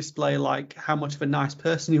kind of display, like, how much of a nice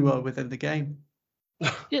person you were within the game.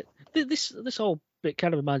 Yeah, this whole bit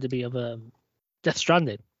kind of reminded me of Death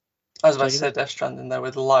Stranding. I was about to say Death Stranding there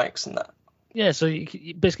with the likes and that. Yeah, so you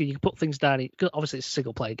can put things down. Obviously, it's a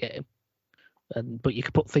single-player game, but you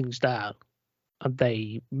can put things down, and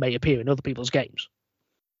they may appear in other people's games.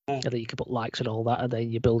 And then you can put likes and all that, and then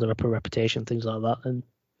you build up a reputation, things like that. And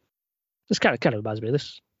this kind of reminds me of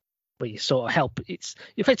this, where you sort of help. It's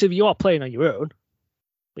effectively you are playing on your own,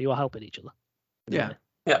 but you are helping each other. Yeah.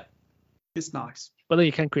 Yeah. It's nice. But then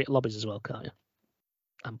you can create lobbies as well, can't you?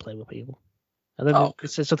 And play with people. And then it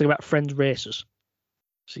says something about friend races.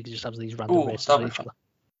 So you can just have these random races with each other.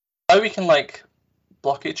 Oh, we can like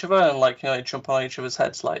block each other and like jump on each other's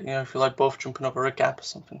heads, like if you're like both jumping over a gap or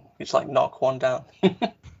something, you just like knock one down.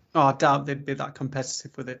 I doubt they'd be that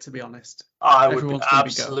competitive with it, to be honest. I would be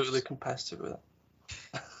absolutely competitive with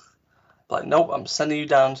it. Like, nope, I'm sending you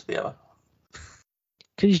down to the other.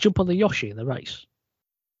 Can you jump on the Yoshi in the race?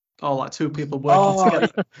 Oh, like 2 people working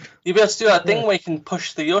together. You'll be able to do that thing where you can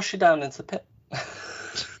push the Yoshi down into the pit.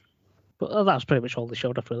 But that was pretty much all they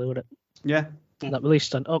showed off, really, wasn't it? Yeah. And that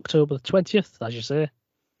released on October 20th, as you say.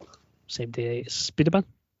 Same day as Spider-Man.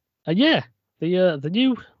 And the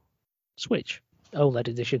new Switch OLED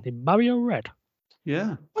edition in Mario Red.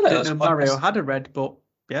 Yeah. I didn't know Mario had a red, but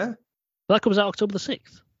yeah. Well, that comes out October the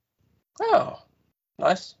 6th. Oh,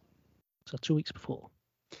 nice. So 2 weeks before.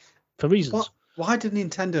 For reasons. Why did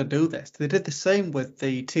Nintendo do this? They did the same with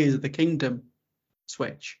the Tears of the Kingdom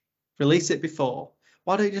Switch. Release it before.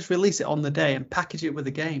 Why don't you just release it on the day and package it with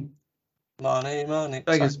a game? Money.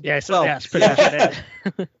 It's pretty much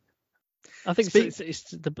it. I think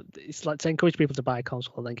it's like to encourage people to buy a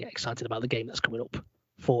console and then get excited about the game that's coming up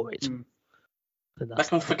for it. I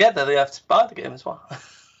can forget that they have to buy the game as well.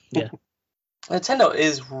 Yeah. Nintendo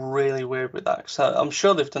is really weird with that. So I'm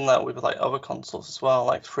sure they've done that with like other consoles as well.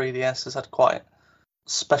 Like 3DS has had quite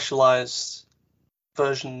specialized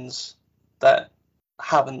versions that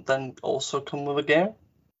haven't then also come with a game.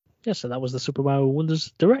 Yeah, so that was the Super Mario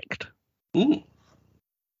Wonders Direct. Mm.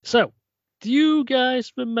 So, Do you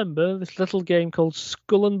guys remember this little game called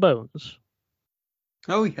Skull and Bones?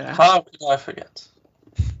 Oh yeah. How could I forget?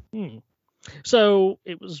 So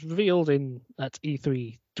it was revealed at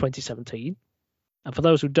E3 2017. And for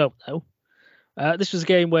those who don't know, this was a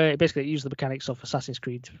game where it basically used the mechanics of Assassin's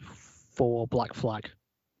Creed 4 Black Flag.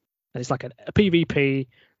 And it's like a PvP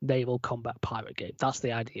naval combat pirate game. That's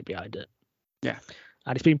the idea behind it. Yeah.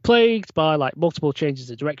 And it's been plagued by like multiple changes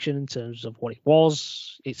of direction in terms of what it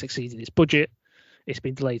was. It's exceeded its budget. It's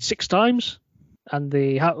been delayed 6 times. And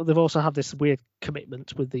they've also had this weird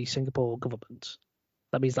commitment with the Singapore government.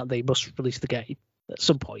 That means that they must release the game at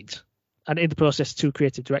some point. And in the process, 2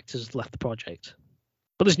 creative directors left the project.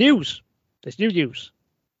 But there's news. There's new news.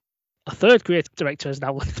 A 3rd creative director has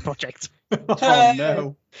now left the project. Oh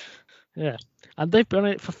no. Yeah. And they've been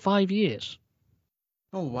on it for 5 years.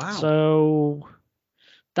 Oh wow. So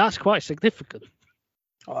that's quite significant.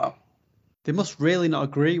 Wow. They must really not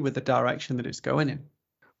agree with the direction that it's going in.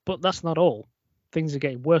 But that's not all. Things are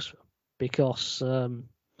getting worse because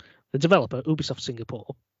the developer, Ubisoft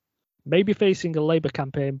Singapore, may be facing a labour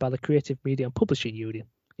campaign by the Creative Media and Publishing Union,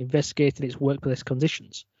 investigating its workplace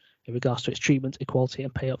conditions in regards to its treatment, equality,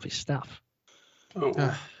 and pay of its staff.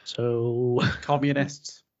 Oh. So,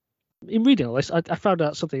 Communists. in reading all this, I found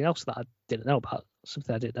out something else that I didn't know about.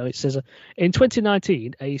 Something I didn't know. It says in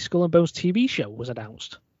 2019, a Skull and Bones TV show was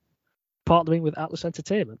announced, partnering with Atlas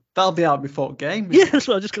Entertainment. That'll be out before game. Yeah, that's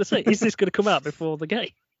what I was just going to say. Is this going to come out before the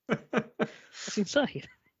game? That's insane.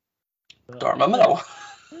 Don't remember that one.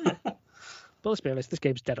 Yeah. But let's be honest, this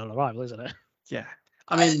game's dead on arrival, isn't it? Yeah.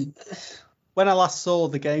 I mean, when I last saw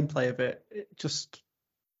the gameplay of it,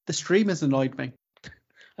 the streamers annoyed me.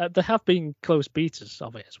 There have been closed betas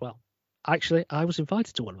of it as well. Actually, I was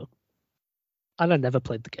invited to one of them, and I never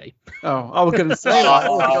played the game. Oh, I was going to say that.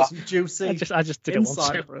 Oh, we got some juicy I just didn't want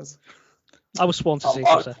insight to. for us. I was sworn to see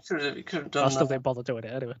You could have I done still didn't bother doing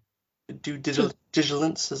it anyway. due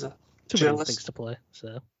diligence as a Too many journalist. things to play,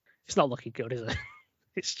 so it's not looking good, is it?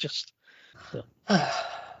 It's just.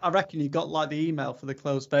 I reckon you got like the email for the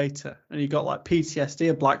closed beta, and you got like PTSD,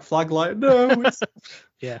 a black flag, like no, it's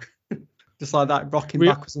Yeah. just like that, rocking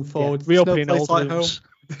backwards and forwards. Yeah, There's no reopening place old like rooms.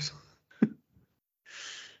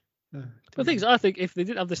 home. The things I think if they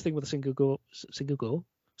didn't have this thing with the Singapore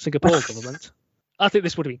government, I think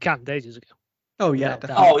this would have been canned ages ago. Oh yeah, Without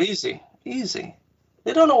doubt. definitely. Oh, easy.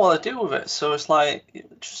 They don't know what to do with it, so it's like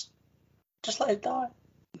just let it die.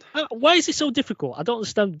 Why is it so difficult? I don't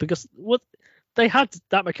understand because what they had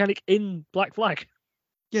that mechanic in Black Flag.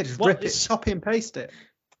 Yeah, just What rip it, is- copy and paste it.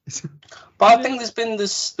 But I think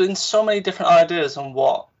there's been so many different ideas on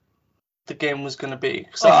what the game was going to be.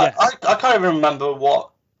 So yes. I can't even remember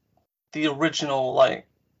what the original like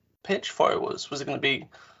pitch for it was. Was it going to be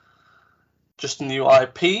just a new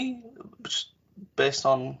IP just based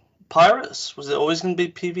on pirates? Was it always going to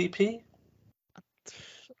be PvP?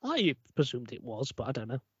 I presumed it was, but I don't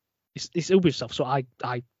know. It's Ubisoft, so I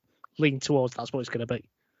lean towards that's what it's going to be.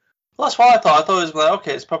 Well, that's what I thought. I thought it was like,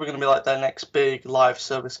 okay, it's probably going to be like their next big live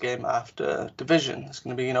service game after Division. It's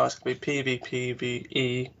going to be, it's going to be PvP,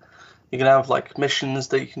 VE. You can have like missions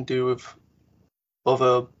that you can do with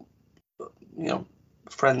other,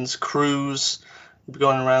 friends' crews. You'll be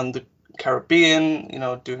going around the Caribbean,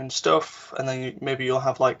 doing stuff, and then maybe you'll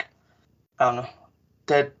have like, I don't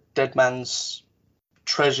know, dead man's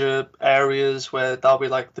treasure areas where that'll be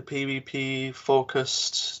like the PvP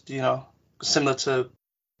focused, similar to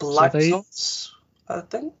Black Zones, I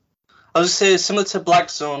think. I was going to say similar to Black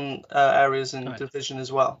Zone areas in Division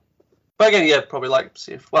as well. But again, yeah, probably like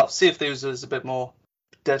see if these is a bit more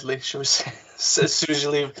deadly, shall we say? as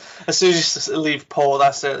soon as you leave port,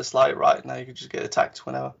 that's it. It's like right now you can just get attacked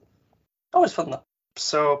whenever. Always fun though.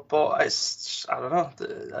 So, but it's I don't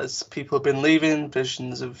know. As people have been leaving,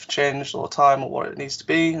 visions have changed all the time on what it needs to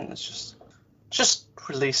be, and it's just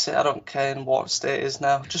release it. I don't care in what state it is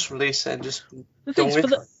now. Just release it and just. The thing is,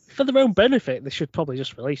 for their own benefit, they should probably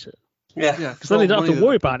just release it. Yeah. Because then they don't have to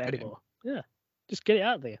worry about it anymore. Yeah. Just get it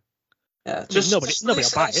out there. Yeah. Nobody will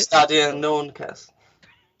buy it. Stadia, no one cares.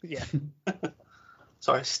 Yeah.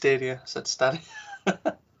 Sorry, Stadia. I said Stadia.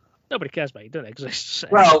 Nobody cares, mate. It doesn't exist. So.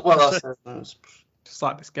 Well, that's just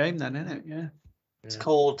like this game, then, isn't it? Yeah. It's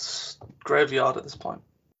called Graveyard at this point.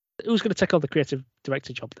 Who's going to take on the creative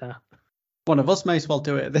director job there? One of us may as well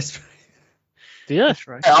do it at this rate. Yeah.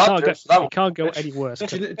 Right. It can't go any worse.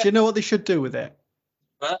 Do you know what they should do with it?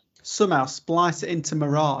 What? Somehow splice it into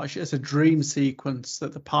Mirage as a dream sequence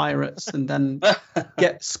that the pirates and then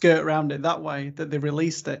skirt around it that way that they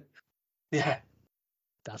released it. Yeah.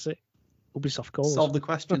 That's it. Ubisoft calls. Solve the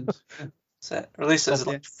questions. That's it. Release it as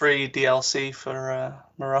like free DLC for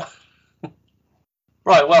Mirage.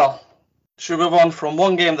 Right, well, Should we move on from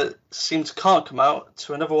one game that seems can't come out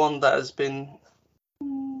to another one that has been,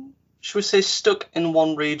 should we say, stuck in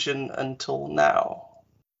one region until now?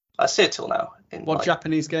 I say till now. What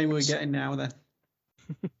Japanese game are we getting now then?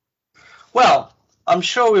 Well, I'm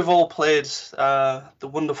sure we've all played the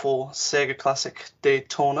wonderful Sega classic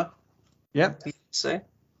Daytona. Yep. Say.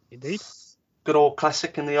 Indeed. Good old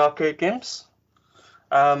classic in the arcade games.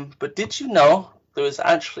 But did you know there was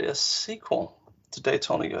actually a sequel to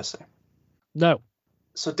Daytona USA? No.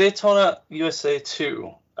 So Daytona USA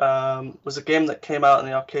 2 was a game that came out in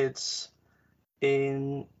the arcades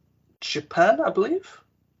in Japan, I believe.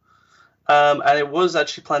 And it was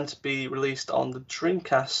actually planned to be released on the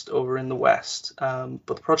Dreamcast over in the West, but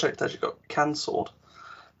the project actually got cancelled.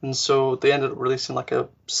 And so they ended up releasing like a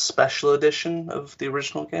special edition of the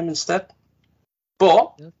original game instead.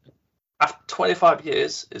 But after 25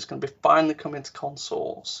 years, it's going to be finally coming to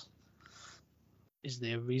consoles. Is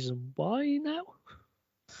there a reason why now?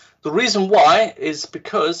 The reason why is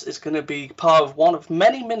because it's going to be part of one of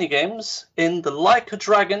many minigames in the Like a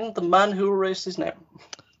Dragon, the Man Who Erased His Name.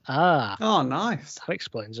 Ah. Oh, nice. That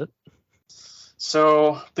explains it.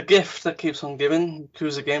 So the gift that keeps on giving,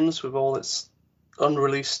 Yakuza Games, with all its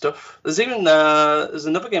unreleased stuff. There's even there's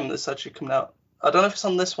another game that's actually coming out. I don't know if it's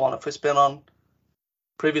on this one, if it's been on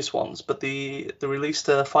previous ones, but they released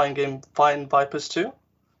a fine game, Fine Vipers 2.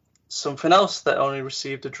 Something else that only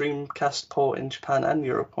received a Dreamcast port in Japan and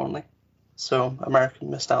Europe only. So America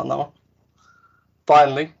missed out on that one.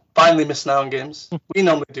 Finally missing out on games. We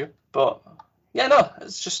normally do, but yeah, no,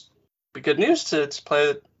 it's just be good news to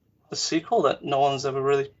play a sequel that no one's ever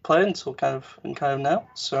really played until kind of now.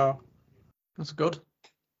 So that's good.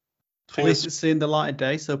 At least it's seeing the light of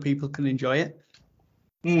day so people can enjoy it.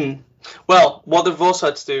 Well, what they've also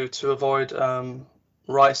had to do to avoid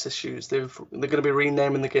rights issues, they're going to be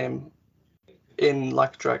renaming the game in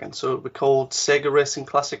Like a Dragon, so it'll be called Sega Racing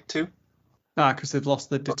Classic 2. Because they've lost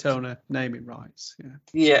the Daytona naming rights.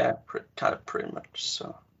 Yeah, pretty much.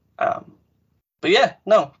 So, but yeah,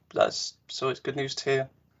 no, it's good news to hear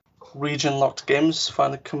region locked games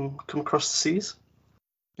finally come across the seas.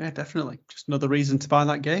 Yeah, definitely. Just another reason to buy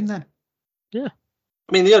that game then. Yeah.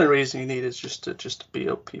 I mean, the only reason you need is just to beat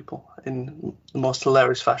up people in the most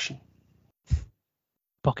hilarious fashion.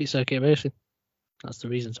 Pocket Circuit Racing. That's the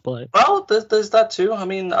reason to play it. Well, there's that too. I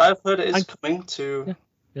mean, I've heard it is coming to...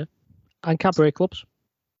 Yeah. And cabaret clubs.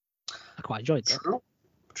 I quite enjoyed that.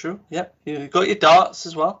 True. Yeah. You got your darts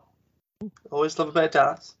as well. Always love a bit of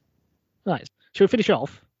darts. Right. Shall we finish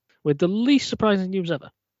off with the least surprising news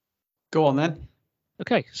ever? Go on then.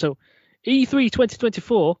 Okay, so E3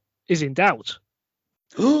 2024 is in doubt.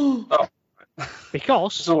 Oh.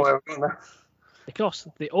 Because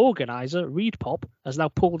the organizer, ReedPop, has now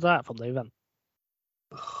pulled out from the event.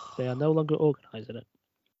 They are no longer organising it.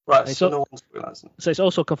 Right, so no one's organising it. So it's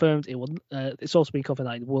also confirmed it will. It's also been confirmed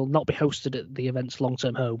that it will not be hosted at the event's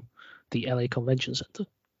long-term home, the LA Convention Center.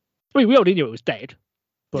 I mean, we already knew it was dead,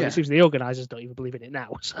 but it seems the organisers don't even believe in it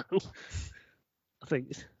now. So I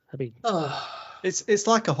mean, it's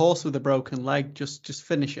like a horse with a broken leg. Just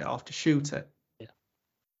finish it off, to shoot it. Yeah.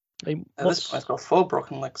 I mean, this one's got 4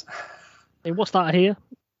 broken legs. I mean, what's that I hear?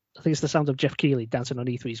 I think it's the sound of Jeff Keighley dancing on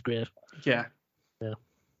E3's grave. Yeah. Yeah.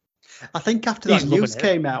 I think after that news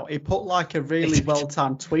came out, he put like a really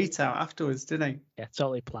well-timed tweet out afterwards, didn't he? Yeah,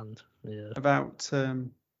 totally planned. Yeah. About this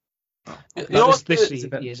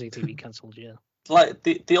year's ETV cancelled. Yeah. Like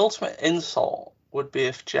the ultimate insult would be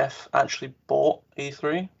if Jeff actually bought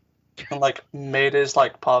E3 and like made it as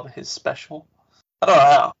like part of his special. I don't know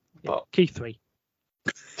how, but Key 3.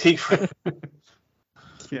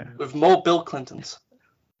 Yeah. With more Bill Clintons.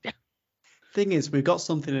 Yeah. Thing is, we've got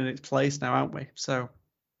something in its place now, haven't we? So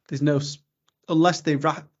there's no, unless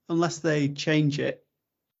they change it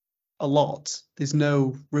a lot, there's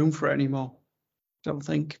no room for it anymore. I don't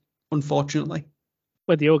think, unfortunately.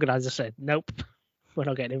 When the organizer said, nope, we're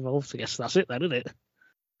not getting involved, I guess that's it then, isn't it?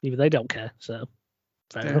 Even they don't care, so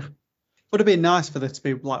fair enough. Would have been nice for there to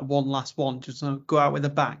be like one last one, just go out with a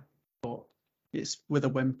bang, but it's with a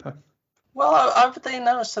whimper. Well, have they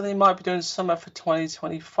announced that they might be doing something for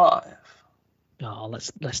 2025? Oh,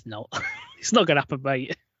 let's not. It's not going to happen,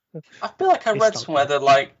 mate. I feel like I read somewhere that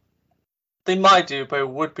like they might do, but it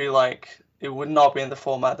would be like it would not be in the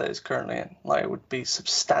format that it's currently in. Like it would be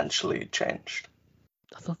substantially changed.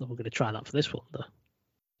 I thought they were going to try that for this one though,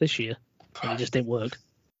 this year, and it just didn't work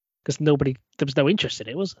because there was no interest in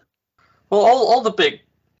it, was there? Well, all the big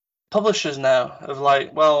publishers now have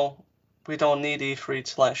like, well, we don't need E3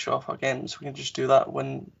 to like show off our games. We can just do that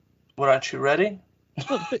when we're actually ready.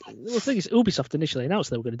 Well, the thing is, Ubisoft initially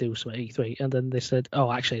announced they were going to do some at E3, and then they said,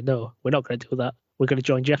 "Oh, actually, no, we're not going to do that. We're going to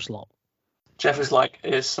join Jeff's lot." Jeff is like,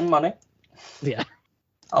 here's some money. Yeah.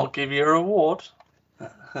 I'll give you a reward.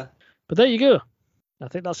 But there you go. I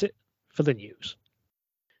think that's it for the news.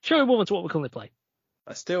 Shall we move on to what we currently play?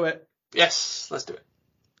 Let's do it. Yes, let's do it.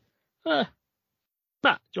 Matt, do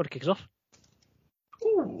you want to kick us off?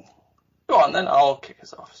 Ooh. Go on then, I'll kick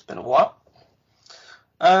us off. It's been a while.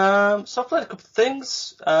 So I've played a couple of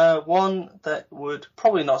things. One that would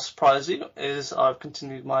probably not surprise you is I've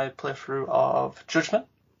continued my playthrough of Judgment.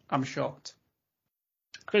 I'm shocked.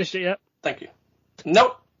 Finished it yet? Thank you.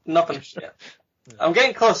 Nope, not finished yet. I'm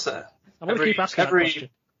getting closer. I'm going to keep asking that question.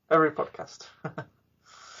 Every podcast.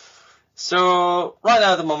 So right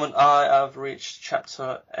now at the moment I have reached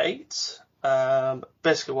chapter 8.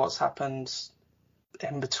 Basically what's happened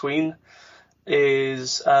in between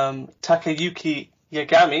is Takayuki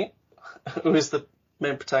Yagami, who is the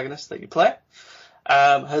main protagonist that you play,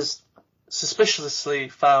 has suspiciously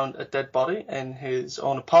found a dead body in his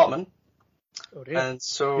own apartment. Oh dear. And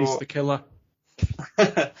so He's the killer.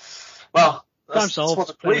 well, that's solved. what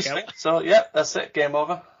the police think. So yeah, that's it. Game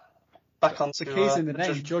over. Back on The to, key's in the name.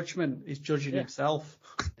 Judgment. Judgment. He's judging himself.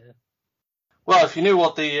 Well, if you knew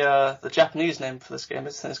what the Japanese name for this game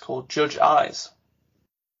is, then it's called Judge Eyes.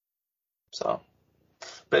 So,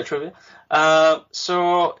 bit of trivia.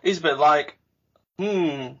 So he's a bit like,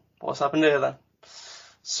 what's happened here then?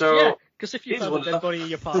 So Yeah, because if you he's found a wondered- dead body in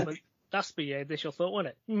your apartment, that's the initial thought,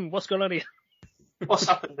 wasn't it? What's going on here? what's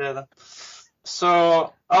happened here then?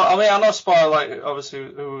 So I mean, I'm not spoil like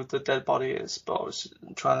obviously who the dead body is, but obviously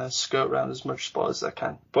I'm trying to skirt around as much spoil as I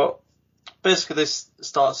can. But basically, this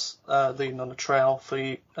starts leading on a trail for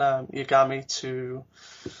Yagami to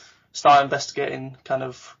start investigating kind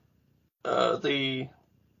of the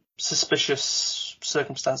suspicious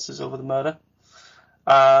circumstances over the murder.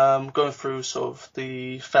 Going through sort of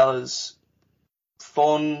the fella's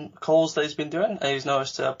phone calls that he's been doing, and he's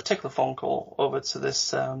noticed a particular phone call over to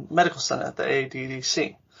this medical centre, the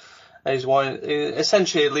ADDC. And he's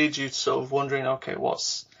essentially it leads you to sort of wondering, okay,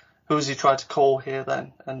 who's he tried to call here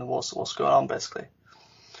then, and what's going on basically.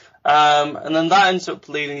 And then that ends up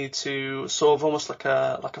leading you to sort of almost like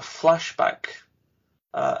a flashback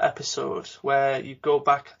episode where you go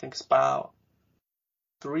back, I think it's about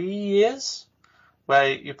 3 years,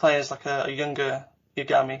 where you're playing as like a younger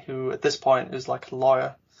Yagami who at this point is like a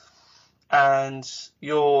lawyer, and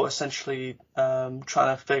you're essentially trying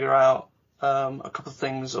to figure out a couple of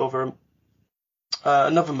things over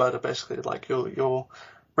another murder basically. Like you're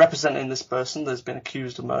representing this person that's been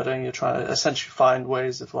accused of murder, and you're trying to essentially find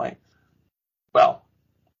ways of like, well,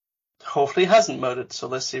 hopefully he hasn't murdered, so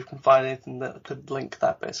let's see if we can find anything that could link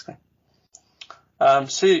that basically.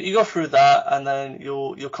 So you go through that, and then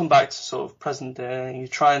you'll come back to sort of present day, and you're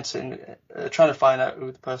trying to find out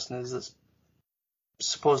who the person is that's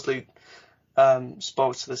supposedly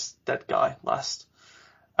spoke to this dead guy last.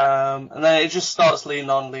 And then it just starts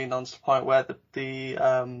leaning on to the point where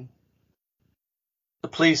the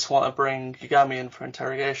police want to bring Yagami in for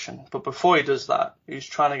interrogation. But before he does that, he's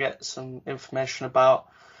trying to get some information about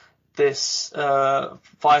this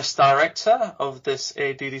vice director of this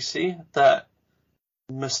ADDC that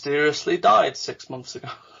mysteriously died 6 months ago.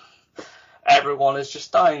 Everyone is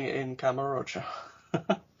just dying in Kamurocho.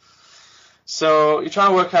 So you're trying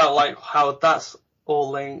to work out like how that's all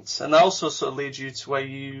linked, and that also sort of leads you to where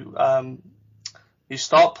you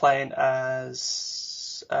start playing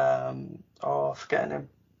as I forget her name.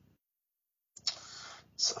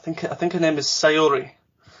 I think her name is Sayori.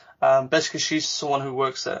 Basically, she's someone who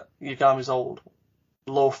works at Yagami's old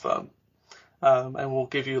law firm. And will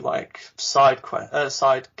give you like side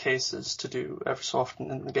cases to do every so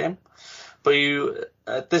often in the game. But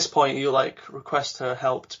at this point, you like request her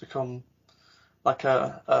help to become like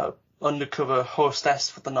a undercover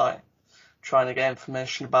hostess for the night, trying to get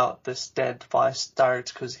information about this dead vice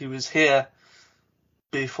director because he was here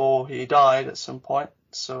before he died at some point.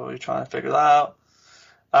 So you're trying to figure that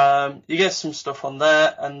out. You get some stuff on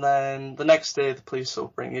there, and then the next day the police will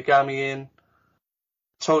bring Yagami in,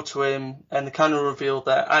 talk to him, and they kind of reveal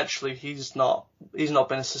that actually he's not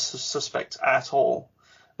been a suspect at all.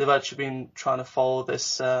 They've actually been trying to follow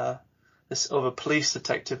this other police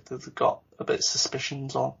detective that they've got a bit of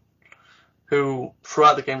suspicions on, who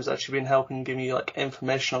throughout the game has actually been helping give me like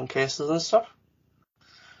information on cases and stuff.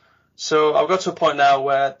 So I've got to a point now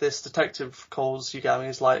where this detective calls Yagami,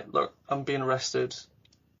 is like, look, I'm being arrested.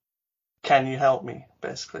 Can you help me?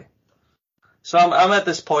 Basically. So I'm at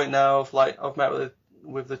this point now of like, I've met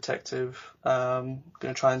with the detective, going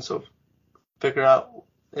to try and sort of figure out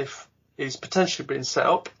if he's potentially been set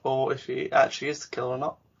up or if he actually is the killer or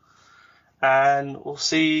not, and we'll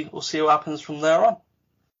see what happens from there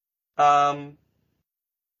on.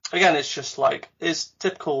 again, it's just like, it's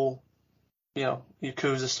typical, you know,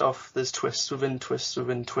 Yakuza stuff. There's twists within twists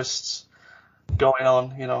within twists going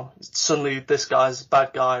on, you know. Suddenly this guy's a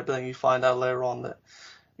bad guy, but then you find out later on that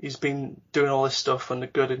he's been doing all this stuff under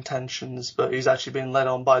good intentions, but he's actually been led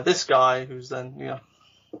on by this guy who's then, you know.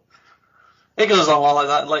 It goes on a lot like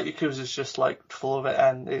that. Like, Yakuza's just, like, full of it,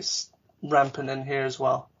 and it's rampant in here as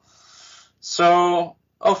well. So,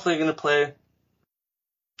 hopefully you're going to play,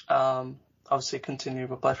 obviously continue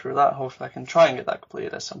to play through that. Hopefully I can try and get that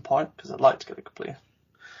completed at some point, because I'd like to get it completed.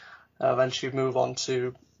 Eventually move on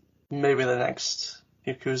to maybe the next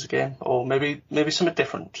Yakuza game, or maybe something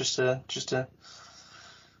different, just to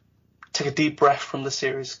take a deep breath from the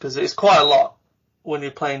series, because it's quite a lot when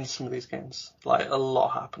you're playing some of these games. Like, a lot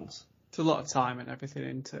happens. It's a lot of time and everything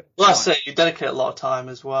into it. Well, I say you dedicate a lot of time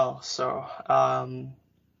as well. So,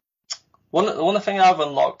 one thing I've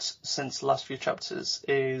unlocked since the last few chapters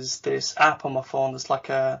is this app on my phone. It's like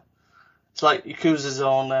Yakuza's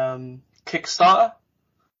own Kickstarter,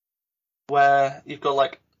 where you've got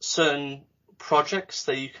like certain projects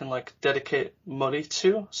that you can like dedicate money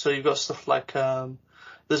to. So you've got stuff like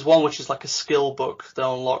there's one which is like a skill book that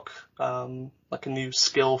unlock like a new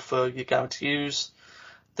skill for Yagami to use.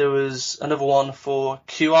 There was another one for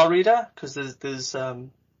QR reader, because there's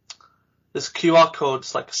QR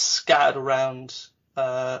codes like scattered around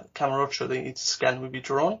Kamurocho that you need to scan with your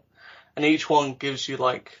drone, and each one gives you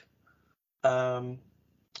like an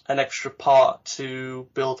extra part to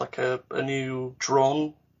build like a new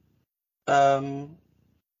drone, I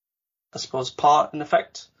suppose, part in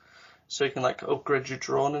effect, so you can like upgrade your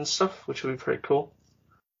drone and stuff, which would be pretty cool.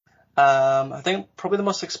 I think probably the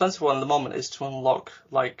most expensive one at the moment is to unlock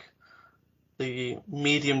like the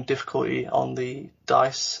medium difficulty on the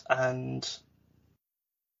dice, and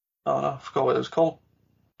I forgot what it was called.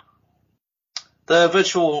 The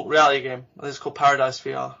virtual reality game. It's called Paradise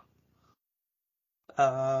VR.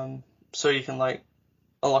 So you can like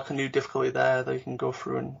unlock a new difficulty there that you can go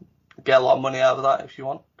through and get a lot of money out of that if you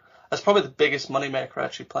want. That's probably the biggest moneymaker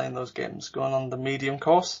actually, playing those games. Going on the medium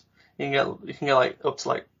course, you can get like up to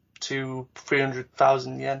like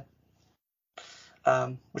 200,000-300,000 yen,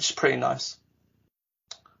 which is pretty nice.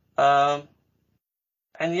 And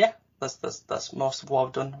yeah, that's most of what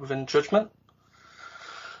I've done within Judgment.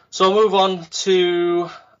 So I'll move on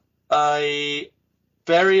to a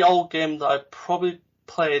very old game that I probably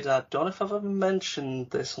played. I don't know if I've ever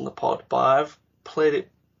mentioned this on the pod, but I've played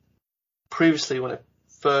it previously when it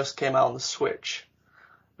first came out on the Switch,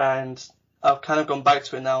 and I've kind of gone back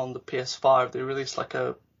to it now on the PS5. They released like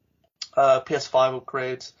a PS5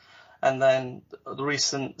 upgrade, and then the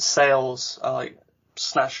recent sales, I like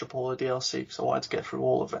snatched up all the DLC because I wanted to get through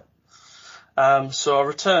all of it. So I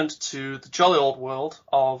returned to the jolly old world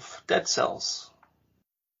of Dead Cells.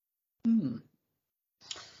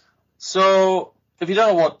 So if you don't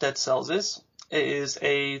know what Dead Cells is, it is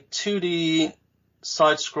a 2D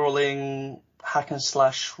side-scrolling hack and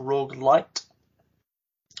slash roguelite,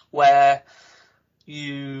 where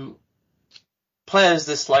you play as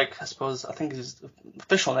this, like, I suppose, I think his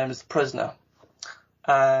official name is the Prisoner,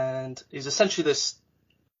 and he's essentially this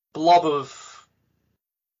blob of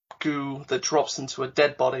goo that drops into a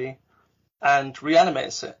dead body and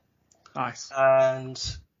reanimates it. Nice. And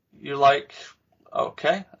you're like,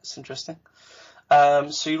 okay, that's interesting.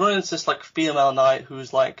 So you run into this like female knight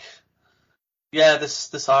who's like, yeah,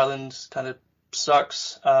 this island kind of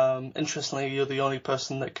sucks. Interestingly, you're the only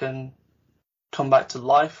person that can come back to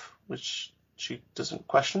life, which she doesn't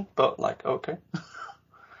question, but like, okay.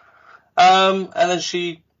 And then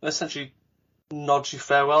she essentially nods you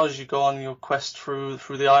farewell as you go on your quest through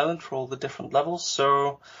the island for all the different levels.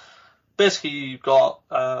 So basically you've got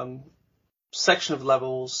section of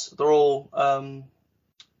levels. They're all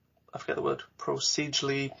I forget the word,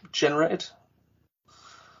 procedurally generated.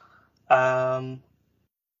 And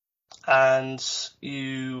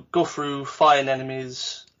you go through fighting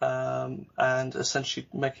enemies and essentially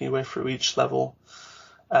making your way through each level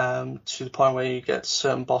to the point where you get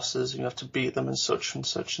certain bosses and you have to beat them and such,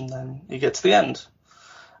 and then you get to the end.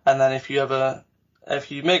 And then if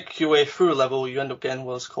you make your way through a level, you end up getting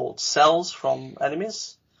what's called cells from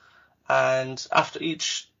enemies. And after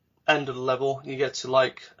each end of the level, you get to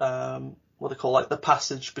like what they call like the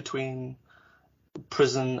passage between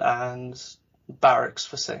prison and barracks,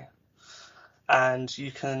 for say. And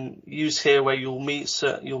you can use here where you'll meet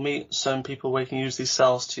certain people where you can use these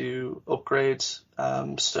cells to upgrade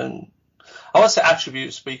certain, I won't say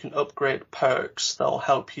attributes, but you can upgrade perks that'll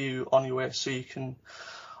help you on your way. So you can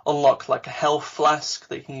unlock like a health flask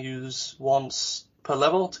that you can use once per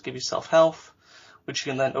level to give yourself health, which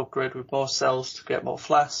you can then upgrade with more cells to get more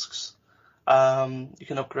flasks. You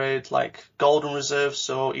can upgrade like golden reserves,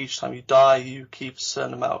 so each time you die, you keep a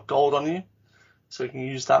certain amount of gold on you. So you can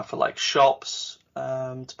use that for like shops,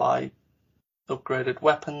 to buy upgraded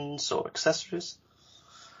weapons or accessories.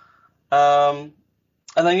 And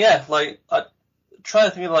then yeah, like I try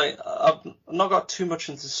to think of like I've not got too much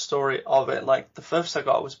into the story of it. Like the first I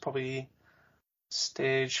got was probably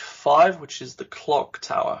stage 5, which is the clock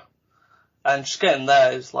tower, and just getting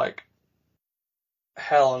there is like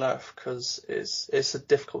hell on earth because it's a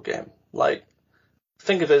difficult game. Like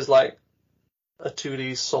think of it as like a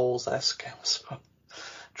 2D Souls-esque game. So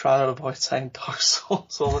trying to avoid saying Dark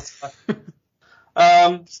Souls all the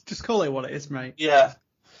time. Just call it what it is, mate. Yeah,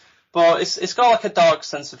 but it's got like a dark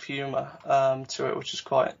sense of humour to it, which is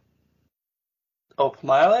quite up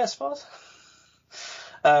my alley, I suppose.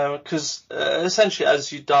 Because essentially,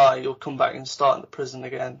 as you die, you'll come back and start in the prison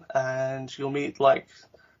again, and you'll meet like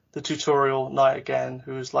the tutorial knight again,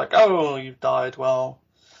 who's like, "Oh, you've died. Well,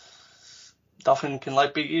 nothing can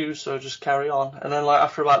like beat you, so just carry on." And then like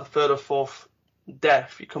after about the third or fourth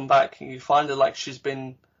death, you come back and you find her like she's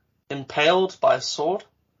been impaled by a sword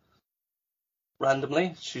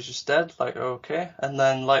randomly. She's just dead. Like, okay. And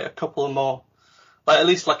then like a couple of more, like at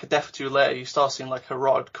least like a death or two later, you start seeing like a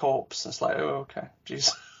rotted corpse. And it's like, oh, okay,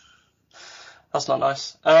 jeez, that's not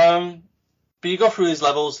nice. But you go through these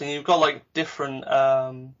levels and you've got like different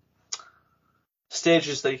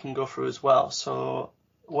stages that you can go through as well. So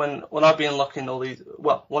when I've been unlocking all these,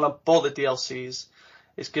 well, when I bought the DLCs,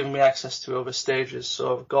 it's given me access to other stages.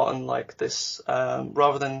 So I've gotten like this,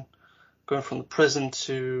 rather than going from the prison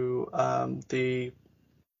to I think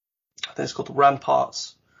it's called the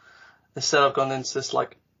Ramparts. Instead, I've gone into this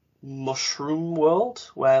like mushroom world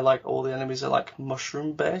where like all the enemies are like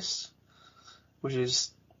mushroom based, which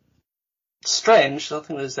is strange. I don't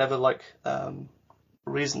think there's ever like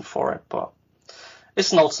reason for it, but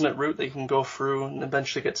it's an alternate route that you can go through and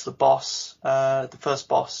eventually get to the boss, the first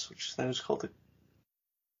boss, which I think is called it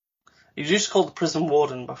used to call the prison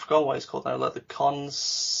warden, but I forgot what it's called now, like the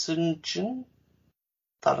consignment?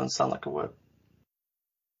 That doesn't sound like a word.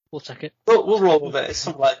 We'll check it. We'll roll with it. It's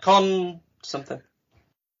something like something.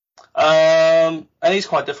 And he's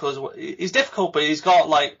quite difficult as well. He's difficult, but he's got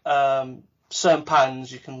like certain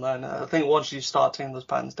patterns you can learn. I think once you start taking those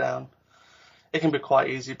patterns down, it can be quite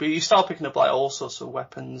easy. But you start picking up like all sorts of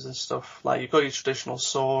weapons and stuff. Like you've got your traditional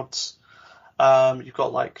swords. You've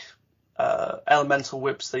got like elemental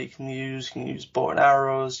whips that you can use. You can use bow and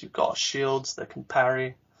arrows. You've got shields that can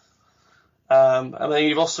parry. And then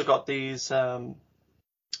you've also got these.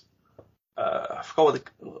 I forgot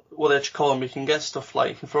what they actually call them. You can get stuff like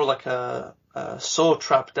you can throw like a sword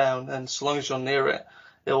trap down, and so long as you're near it,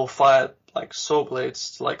 it will fire like sword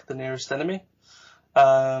blades to like the nearest enemy.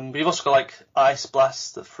 But you've also got like ice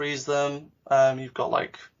blasts that freeze them. You've got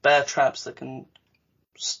like bear traps that can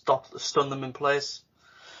stun them in place.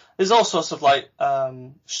 There's all sorts of like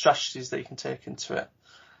strategies that you can take into it,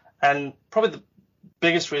 and probably the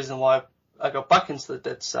biggest reason why I got back into the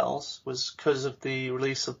Dead Cells was because of the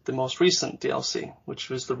release of the most recent DLC, which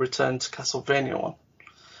was the Return to Castlevania one.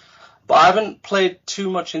 But I haven't played too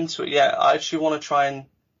much into it yet. I actually want to try and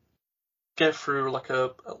get through like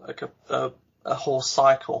a whole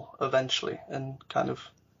cycle eventually, and kind of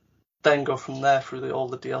then go from there through all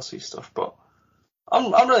the DLC stuff. But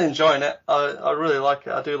I'm really enjoying it. I really like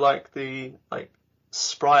it. I do like the like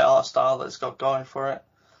sprite art style that it's got going for it.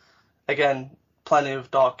 Again, plenty of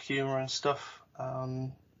dark humor and stuff.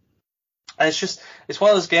 And it's one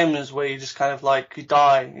of those games where you just kind of like, you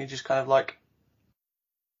die, and you just kind of like,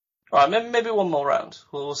 all right, maybe one more round.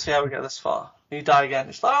 We'll see how we get this far. And you die again.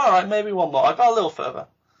 It's like, all right, maybe one more. I got a little further.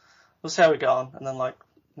 We'll see how we get on. And then like,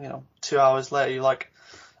 2 hours later, you're like,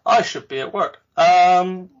 I should be at work.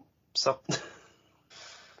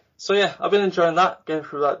 So yeah, I've been enjoying that, going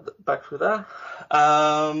through that, back through there.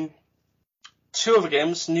 2 other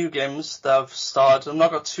games, new games that I've started. I've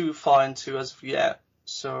not got too far into as of yet,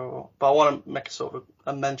 but I want to make a sort of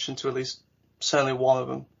a mention to at least certainly one of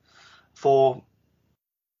them for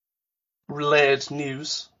related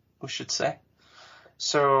news, we should say.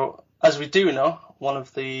 So, as we do know, one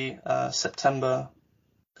of the September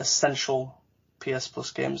essential PS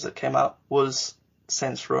Plus games that came out was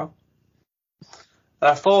Saints Row. And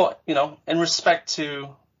I thought, in respect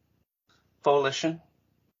to Volition,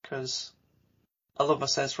 because I love my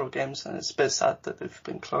Saints Row games, and it's a bit sad that they've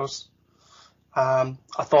been closed. I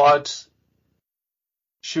thought I'd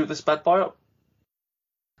shoot this bad boy up.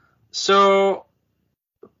 So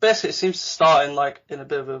basically, it seems to start in a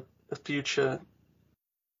bit of a future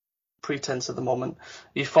pretense at the moment.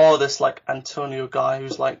 You follow this like Antonio guy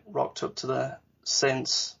who's like rocked up to the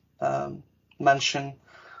Saints mansion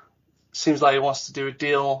seems like he wants to do a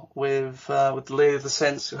deal with the Lady of the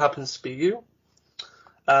Saints, who happens to be you.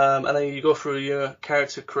 And then you go through your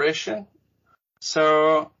character creation.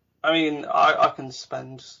 So, I mean, I can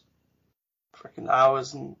spend freaking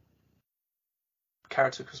hours in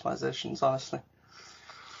character customizations, honestly.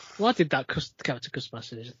 Well, I did that character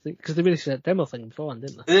customization thing because they really said demo thing beforehand,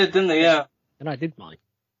 didn't they? They did, didn't they? Yeah. And I did mine.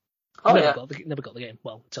 Oh, never yeah. got the game.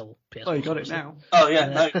 Well, until PS. Oh, you got it now. Oh, yeah.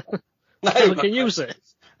 Now I can use it.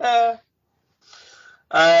 Yeah,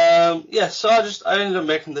 so I ended up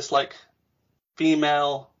making this, like,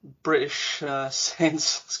 female British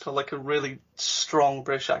Saints. It's got, like, a really strong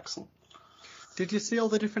British accent. Did you see all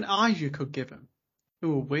the different eyes you could give him? They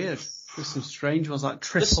were weird. There's some strange ones, like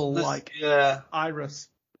triple, iris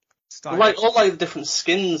style. Like, all, like, different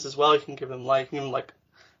skins as well you can give him. Like, you can give him, like,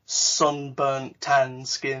 sunburnt tan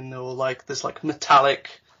skin, or, like, this, like, metallic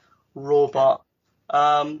robot.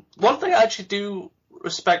 One thing I actually do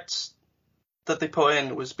respect that they put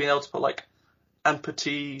in was being able to put, like,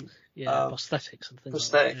 amputee prosthetics and things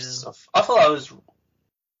prosthetics like that, and stuff. I thought that was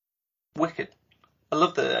wicked. I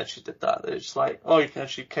love that they actually did that. It's just like, you can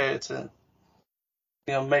actually cater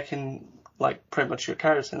to, making, like, pretty much your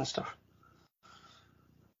character and stuff.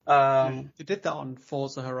 They did that on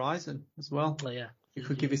Forza Horizon as well. Oh, yeah. You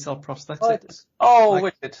could give yourself prosthetics.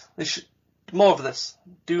 Wicked. They should more of this.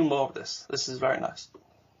 Do more of this. This is very nice.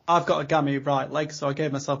 I've got a gammy right leg, so I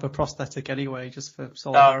gave myself a prosthetic anyway, just for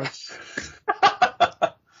solidarity.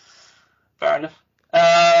 Fair enough.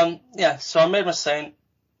 So I made my Saint,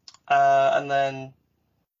 and then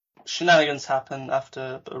shenanigans happen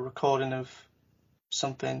after a recording of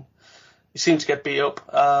something. You seem to get beat up,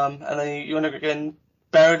 and then you end up getting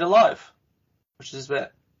buried alive, which is a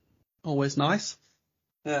bit... Always nice.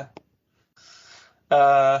 Yeah.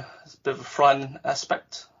 It's a bit of a frightening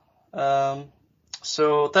aspect.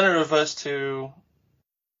 So then it reversed to,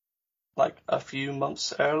 like, a few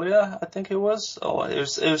months earlier, I think it was. Or it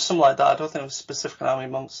was something like that. I don't think it was specific how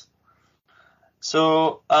many months.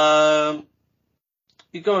 So,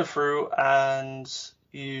 you're going through and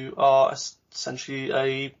you are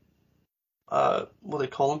essentially what do they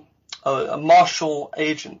call them? A martial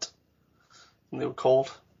agent, they were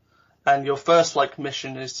called. And your first, like,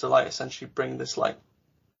 mission is to, like, essentially bring this, like,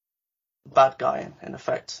 bad guy in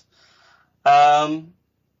effect. I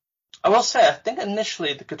will say, I think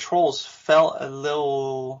initially the controls felt a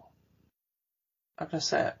little, how can I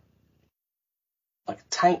say it? Like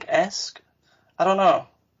tank-esque? I don't know.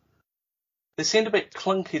 They seemed a bit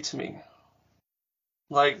clunky to me.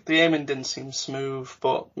 Like, the aiming didn't seem smooth,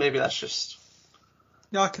 but maybe that's just...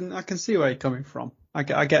 Yeah, I can see where you're coming from. I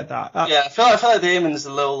get that. I feel like the aiming is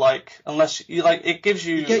a little, like, unless you, like, it gives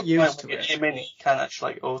you... You get used to it. Aiming, you can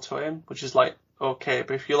actually, like, auto-aim, which is, like, okay,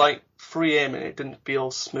 but if you like free aiming, it didn't feel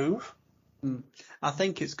smooth. I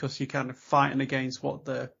think it's because you're kind of fighting against what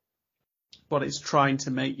it's trying to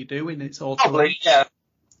make you do in its auto. Probably, yeah.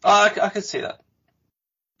 I can see that.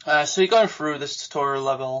 So you're going through this tutorial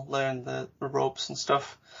level, learning the ropes and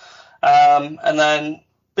stuff, and then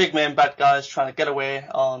big main bad guys trying to get away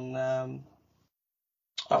on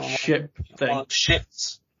ship thing. One of the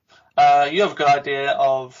ships. You have a good idea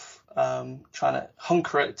of trying to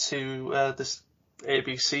hunker it to this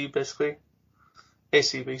ACB,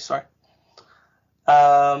 sorry.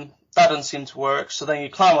 That doesn't seem to work, so then you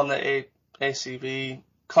climb on the ACB,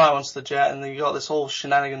 climb onto the jet, and then you got this whole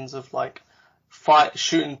shenanigans of, like,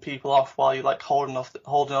 shooting people off while you're, like, holding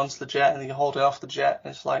onto the jet, and then you're holding off the jet,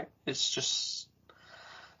 and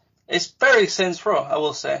it's very Saints Row, I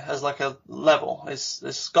will say, as, like, a level.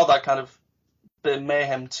 It's got that kind of bit of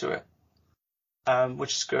mayhem to it,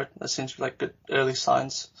 which is good. That seems to be, like, good early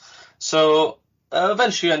signs. So,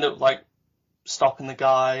 eventually you end up, like, stopping the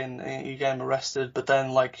guy and you get him arrested, but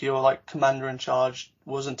then, like, your, like, commander in charge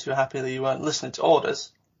wasn't too happy that you weren't listening to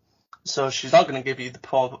orders, so she's not going to give you the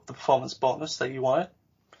performance bonus that you wanted.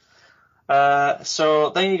 So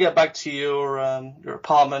then you get back to your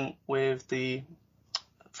apartment with the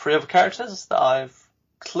 3 other characters that I've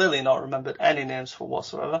clearly not remembered any names for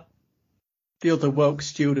whatsoever. The other woke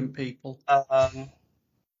student people.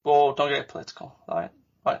 Well, don't get political, right,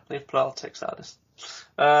 leave politics out of this.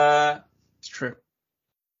 It's true.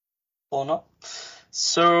 Or not.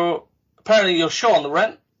 So, apparently you're short on the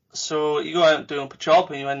rent, so you go out and do a job,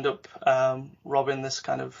 and you end up robbing this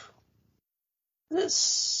kind of...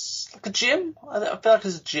 It's like a gym? I feel like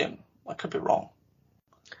it's a gym. I could be wrong.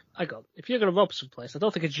 If you're going to rob someplace, I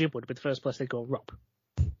don't think a gym would be the first place they'd go rob.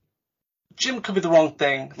 Gym could be the wrong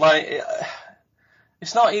thing. Like,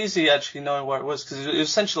 it's not easy actually knowing where it was, because it was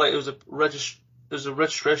essentially, like, it was a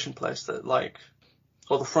registration place that, like...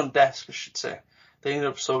 or the front desk, I should say. They ended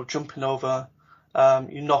up sort of jumping over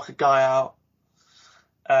You knock a guy out,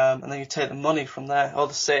 and then you take the money from there, or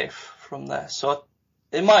the safe from there. So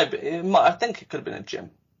I think it could have been a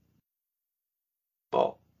gym.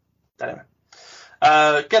 But anyway,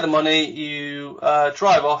 get the money, you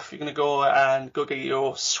drive off. You're going to go get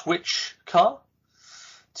your switch car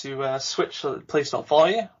to switch so that the police don't follow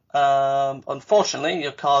you. Unfortunately,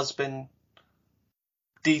 your car's been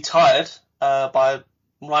de-tired by a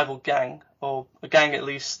rival gang, or a gang at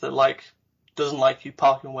least that doesn't like you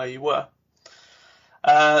parking where you were.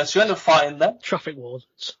 So you end up fighting them. Traffic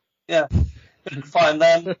wardens. Yeah. You find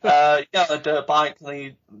them, you get on a dirt bike, and then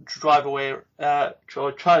you drive away,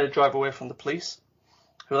 try to drive away from the police,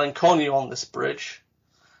 who then corner you on this bridge.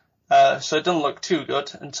 So it doesn't look too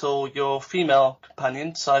good until your female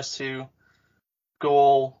companion decides to go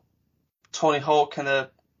all Tony Hawk in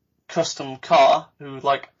a custom car, who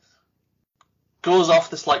goes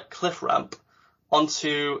off this cliff ramp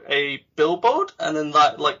onto a billboard, and then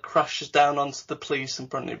that crashes down onto the police in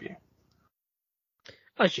front of you.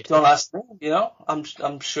 Don't ask me,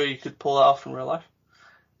 I'm sure you could pull that off in real life.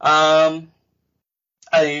 And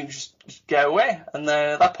you just get away, and then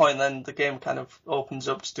at that point, then the game kind of opens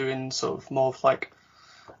up to doing sort of more of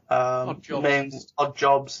odd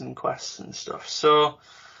jobs and quests and stuff. So,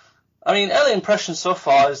 I mean, early impression so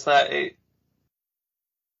far is that it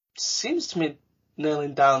seems to me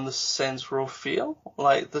nailing down the Saints Row feel.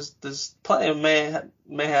 There's plenty of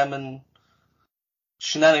mayhem and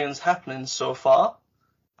shenanigans happening so far.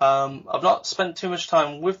 I've not spent too much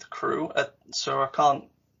time with the crew, so I can't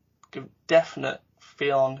give definite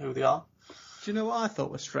feel on who they are. Do you know what I thought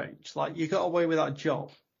was strange? You got away with that job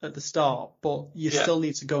at the start, but you still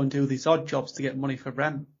need to go and do these odd jobs to get money for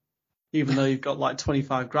rent, even though you've got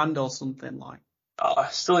 25 grand or something I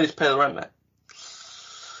still need to pay the rent, mate.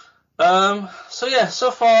 So yeah, so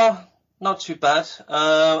far not too bad.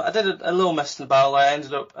 I did a little messing about. I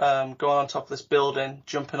ended up going on top of this building,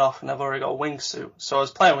 jumping off, and I've already got a wingsuit. So I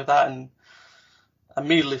was playing with that and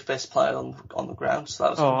immediately face-planted on the ground. So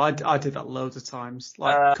that was I did that loads of times.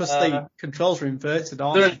 Because the controls are inverted,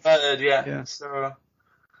 aren't they? they? They're inverted, yeah. So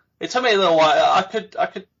it took me a little while. I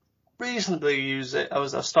could reasonably use it. I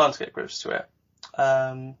was starting to get grips to it.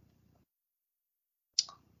 And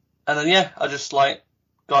then I just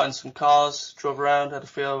got in some cars, drove around, had a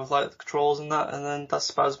feel of the controls and that, and then that's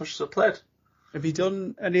about as much as I played. Have you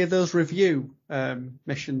done any of those review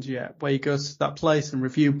missions yet, where you go to that place and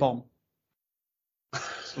review bomb?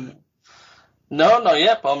 No, not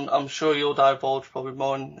yet, but I'm sure you'll divulge probably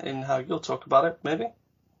more in how you'll talk about it, maybe.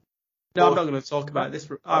 No, I'm not going to talk about it.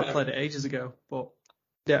 I played it ages ago, but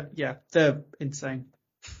yeah, they're insane.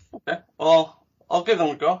 Okay, well, I'll give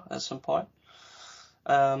them a go at some point.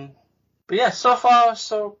 But yeah, so far,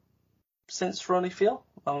 since Ronnie feel,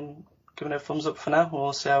 I'm giving it a thumbs up for now.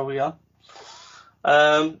 We'll see how we are.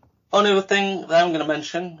 Only other thing that I'm going to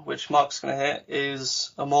mention, which Mark's going to hit,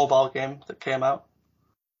 is a mobile game that came out.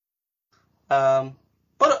 But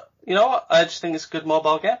you know what? I just think it's a good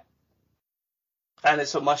mobile game. And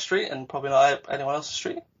it's up my street and probably not anyone else's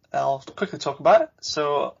street. I'll quickly talk about it.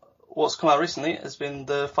 So what's come out recently has been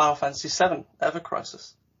the Final Fantasy VII Ever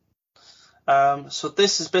Crisis. So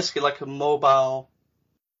this is basically a mobile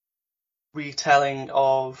retelling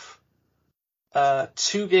of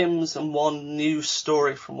 2 games and 1 new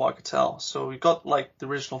story from what I could tell. So we've got the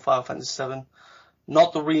original Final Fantasy VII,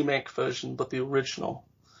 not the remake version, but the original.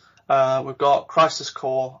 We've got Crisis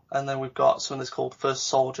Core, and then we've got something that's called First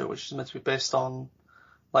Soldier, which is meant to be based on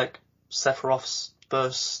Sephiroth's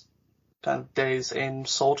first kind of days in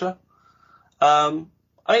Soldier.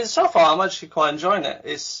 I mean, so far I'm actually quite enjoying it.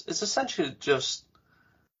 It's essentially just,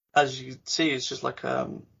 as you can see, it's just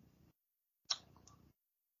rather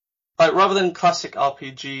than classic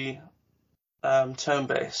RPG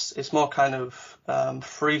turn-based, it's more kind of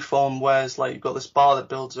free-form, whereas you've got this bar that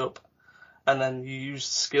builds up, and then you use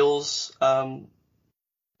skills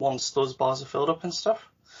once those bars are filled up and stuff.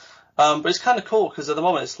 But it's kind of cool because at the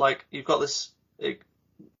moment it's you've got this.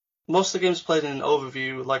 Most of the game's played in an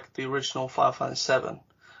overview like the original Final Fantasy VII.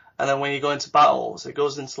 And then when you go into battles, it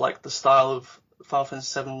goes into the style of Final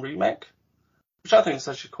Fantasy VII Remake, which I think is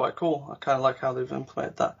actually quite cool. I kind of like how they've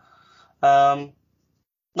implemented that.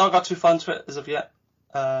 Not got too far into it as of yet.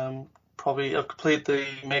 Probably I've completed the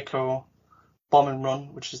Mako bombing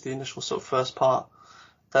run, which is the initial sort of first part.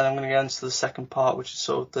 Then I'm going to get into the second part, which is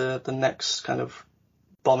sort of the next kind of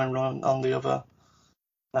bombing run on the other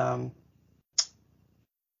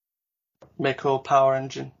Mako power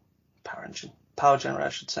generator, I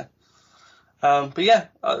should say. But yeah,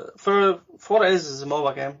 for what it is as a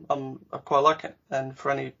mobile game, I quite like it. And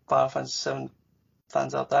for any Final Fantasy VII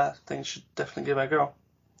fans out there, I think you should definitely give it a go.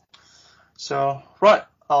 So, right,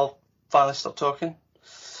 I'll finally stop talking.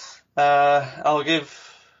 I'll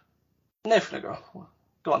give Nathan a go.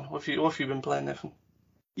 Go on, what have you been playing, Nathan?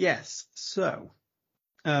 Yes, so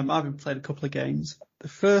I've been playing a couple of games. The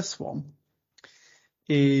first one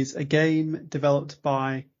is a game developed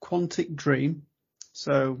by Quantic Dream.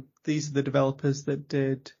 So these are the developers that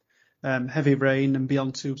did Heavy Rain and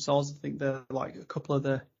Beyond Two Souls. I think they're like a couple of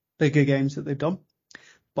the bigger games that they've done.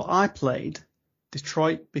 But I played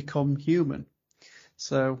Detroit Become Human.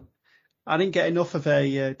 So I didn't get enough of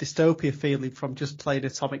a dystopia feeling from just playing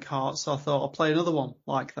Atomic Heart, so I thought I'll play another one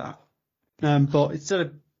like that. But instead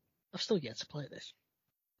of, I've still yet to play this.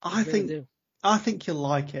 I think you'll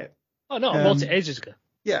like it. Oh no, I bought it ages ago.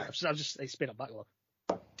 Yeah, it's been on backlog.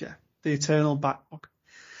 Yeah, the eternal backlog.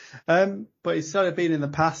 But instead of being in the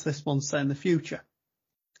past, this one's set in the future.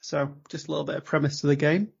 So just a little bit of premise to the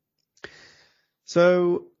game.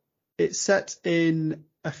 So it's set in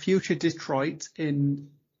a future Detroit in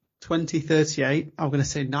 2038. I'm going to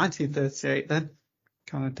say 1938 then.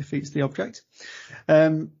 Kind of defeats the object.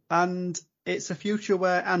 And it's a future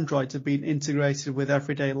where androids have been integrated with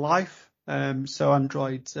everyday life. So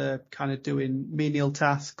androids are kind of doing menial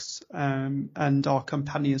tasks and are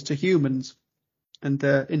companions to humans. And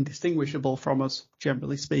they're indistinguishable from us,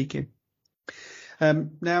 generally speaking.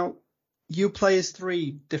 Now, you play as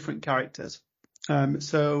 3 different characters.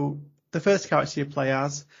 So the first character you play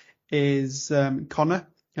as is Connor.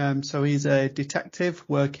 So he's a detective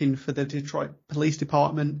working for the Detroit Police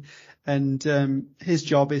Department, and his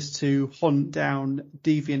job is to hunt down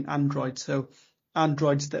deviant androids. So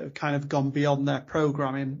androids that have kind of gone beyond their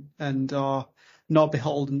programming and are not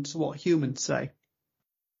beholden to what humans say.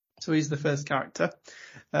 So he's the first character.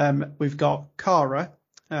 We've got Kara,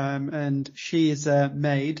 and she is a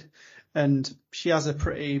maid, and she has a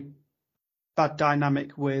pretty bad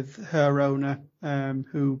dynamic with her owner,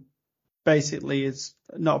 who basically is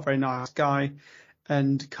not a very nice guy,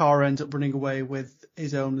 and Kara ends up running away with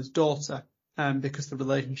his owner's daughter, because the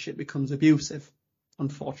relationship becomes abusive,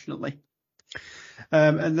 unfortunately.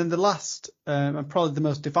 And then the last, and probably the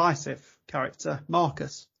most divisive character,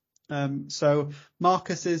 Marcus. So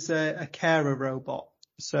Marcus is a carer robot.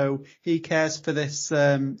 So he cares for this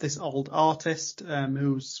old artist,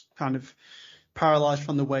 who's kind of paralyzed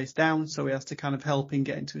from the waist down. So he has to kind of help him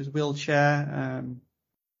get into his wheelchair,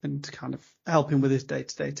 and kind of help him with his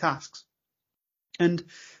day-to-day tasks. And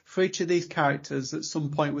for each of these characters, at some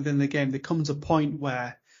point within the game, there comes a point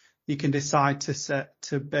where you can decide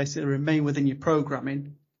to basically remain within your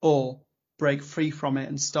programming or break free from it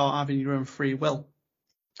and start having your own free will.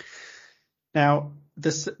 Now,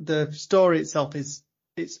 the story itself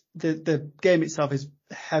the game itself is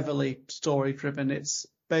heavily story driven. It's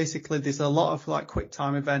basically, there's a lot of like quick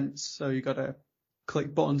time events. So you've got to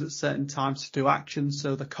click buttons at certain times to do actions.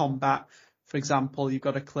 So the combat, for example, you've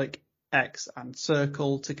got to click X and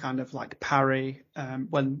circle to kind of like parry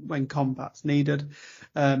when combat's needed.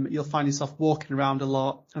 You'll find yourself walking around a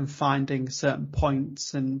lot and finding certain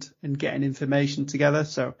points and getting information together.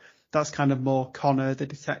 So that's kind of more Connor, the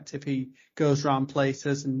detective. He goes around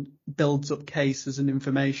places and builds up cases and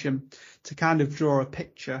information to kind of draw a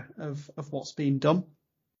picture of what's being done.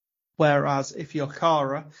 Whereas if you're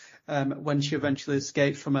Kara, when she eventually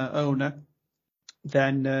escapes from her owner,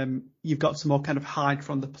 then you've got to more kind of hide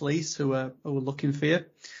from the police who are looking for you.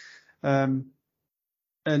 And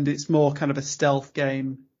it's more kind of a stealth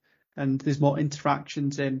game, and there's more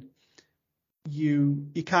interactions in. You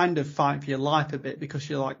kind of fight for your life a bit because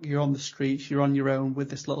you're on the streets, you're on your own with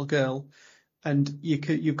this little girl, and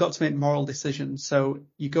you've got to make moral decisions. So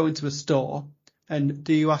you go into a store, and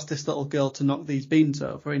do you ask this little girl to knock these beans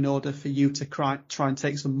over in order for you to try and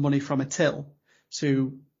take some money from a till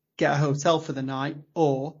to get a hotel for the night,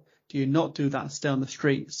 or do you not do that and stay on the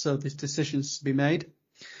street? So there's decisions to be made.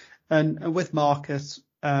 And with Marcus,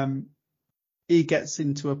 he gets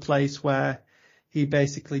into a place where he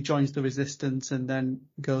basically joins the resistance and then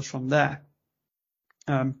goes from there.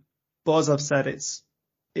 But as I've said, it's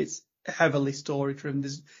heavily story driven.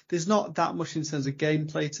 There's not that much in terms of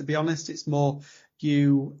gameplay, to be honest. It's more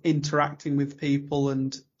you interacting with people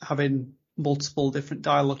and having multiple different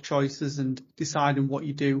dialogue choices and deciding what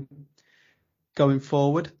you do going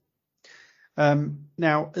forward.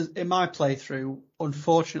 Now, in my playthrough,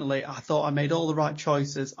 unfortunately, I thought I made all the right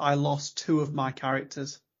choices. I lost 2 of my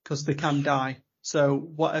characters because they can die. So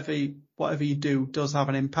whatever you do does have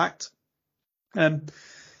an impact. I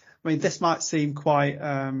mean, this might seem quite,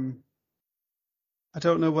 I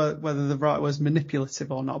don't know whether the right was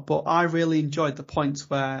manipulative or not, but I really enjoyed the points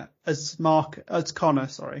where, as Connor,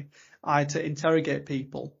 I had to interrogate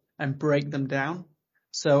people and break them down.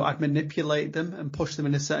 So I'd manipulate them and push them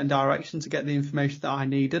in a certain direction to get the information that I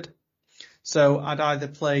needed. So I'd either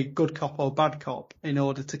play good cop or bad cop in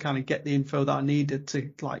order to kind of get the info that I needed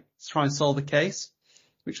to like try and solve a case,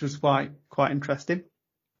 which was quite interesting.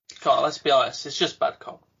 God, let's be honest, it's just bad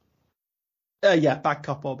cop. Yeah, bad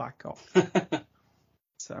cop or bad cop.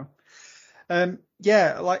 So,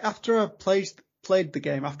 yeah, like after I played the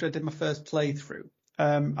game, after I did my first playthrough,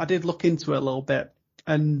 I did look into it a little bit.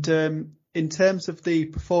 And in terms of the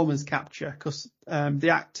performance capture, because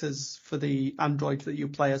the actors for the androids that you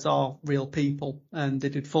play as are real people, and they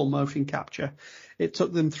did full motion capture. It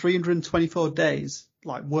took them 324 days,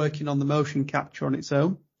 like working on the motion capture on its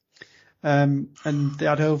own. And they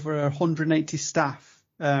had over 180 staff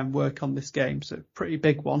work on this game, so a pretty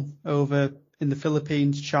big one over in the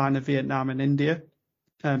Philippines, China, Vietnam, and India.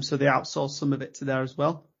 So they outsourced some of it to there as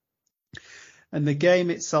well. And the game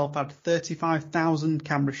itself had 35,000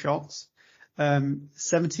 camera shots,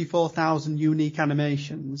 74,000 unique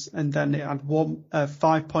animations, and then it had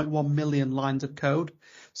 5.1 million lines of code.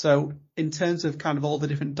 So in terms of kind of all the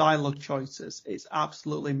different dialogue choices, it's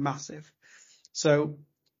absolutely massive. So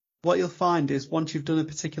what you'll find is once you've done a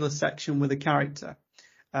particular section with a character,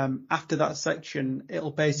 after that section,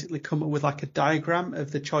 it'll basically come up with like a diagram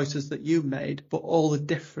of the choices that you've made, but all the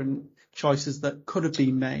different choices that could have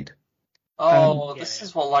been made. This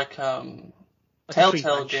is what like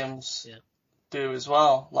Telltale games do as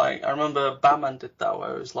well. Like I remember Batman did that,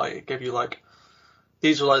 where it was like it gave you like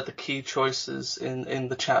these were like the key choices in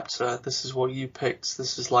the chapter. This is what you picked.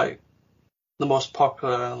 This is like the most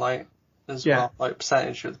popular, like as well, like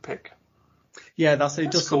percentage of the pick. Yeah, that's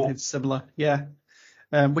does cool. Something similar. Yeah.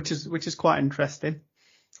 Which is quite interesting.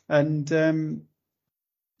 And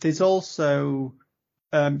there's also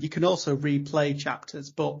you can also replay chapters,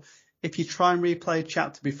 but if you try and replay a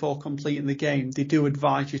chapter before completing the game, they do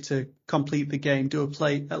advise you to complete the game,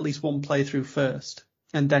 at least one playthrough first,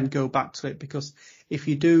 and then go back to it, because if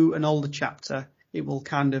you do an older chapter, it will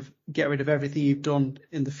kind of get rid of everything you've done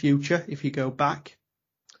in the future if you go back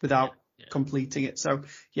without completing it. So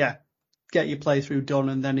yeah. Get your playthrough done,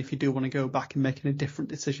 and then if you do want to go back and make any different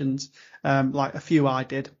decisions, like a few I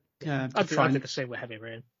did. I did the same with Heavy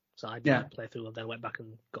Rain. So I did a playthrough and then went back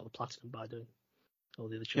and got the platinum by doing all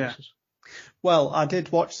the other choices. Yeah. Well, I did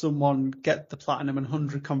watch someone get the platinum and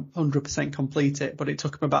 100% complete it, but it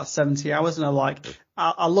took them about 70 hours, and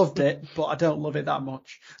I loved it, but I don't love it that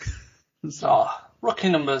much. So. Rookie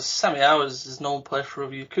numbers, 70 hours is no playthrough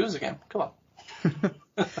of a Yakuza game. Come on.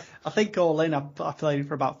 I think all in, I played it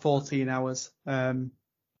for about 14 hours.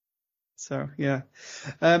 So yeah,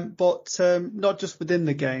 but not just within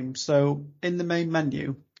the game. So in the main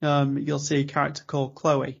menu, you'll see a character called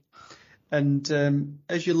Chloe, and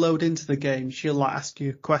as you load into the game, she'll ask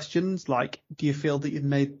you questions like, "Do you feel that you've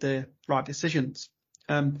made the right decisions?"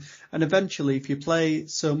 And eventually, if you play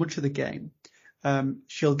so much of the game,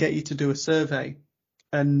 she'll get you to do a survey,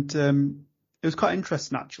 and it was quite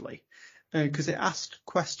interesting actually. Because it asked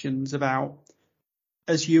questions about,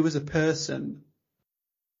 as you as a person,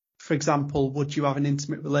 for example, would you have an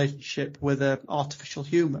intimate relationship with an artificial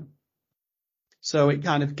human? So it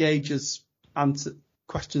kind of gauges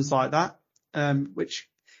questions like that, which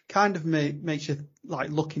kind of makes you like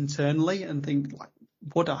look internally and think like,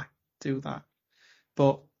 would I do that?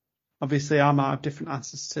 But obviously I might have different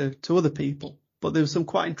answers to other people. But there was some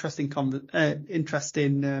quite interesting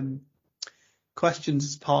questions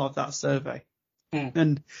as part of that survey.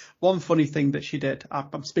 And one funny thing that she did,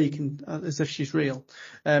 I'm speaking as if she's real.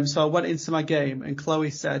 So I went into my game and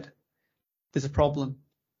Chloe said, "There's a problem.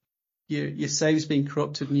 Your save's been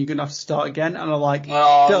corrupted and you're going to have to start again." And I'm like,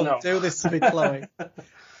 don't do this to me, Chloe.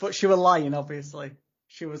 But she was lying, obviously.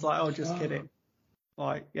 She was like, "Oh, just kidding."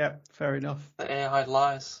 Like, yeah, fair enough. The AI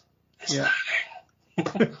lies. Yeah.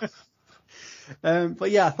 But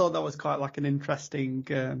yeah, I thought that was quite like an interesting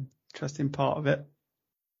part of it.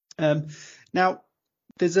 Now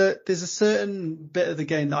there's a certain bit of the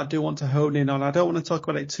game that I do want to hone in on. I don't want to talk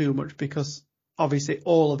about it too much because obviously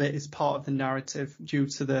all of it is part of the narrative due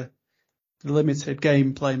to the limited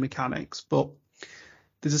gameplay mechanics. But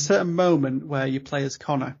there's a certain moment where you play as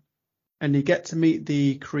Connor and you get to meet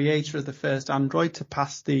the creator of the first android to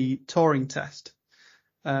pass the Turing test,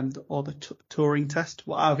 or the Turing test,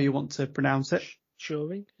 whatever you want to pronounce it.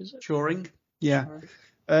 Turing, is it? Turing, yeah.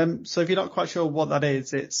 So if you're not quite sure what that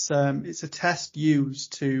is, it's a test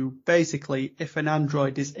used to basically, if an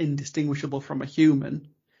android is indistinguishable from a human,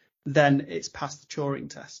 then it's passed the Turing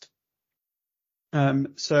test.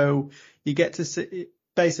 So you get to see,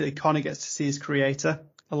 basically Connor gets to see his creator,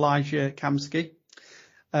 Elijah Kamsky.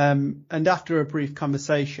 And after a brief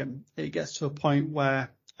conversation, it gets to a point where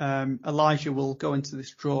Elijah will go into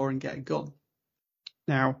this drawer and get a gun.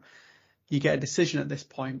 Now, you get a decision at this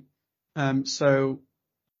point. So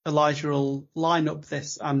Elijah will line up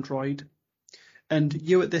this android, and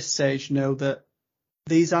you at this stage know that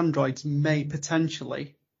these androids may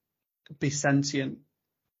potentially be sentient.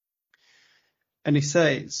 And he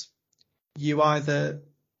says, you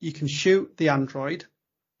can shoot the android,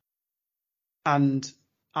 and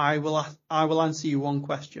I will answer you one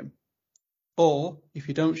question. Or if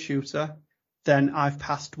you don't shoot her, then I've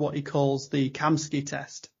passed what he calls the Kamsky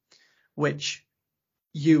test, which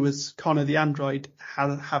you as Connor the android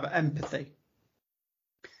have empathy.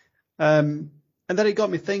 And then it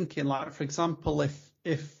got me thinking, like, for example,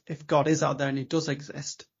 if God is out there and he does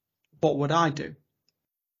exist, what would I do?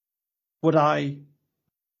 Would I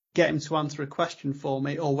get him to answer a question for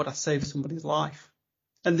me, or would I save somebody's life?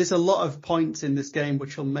 And there's a lot of points in this game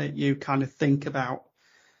which will make you kind of think about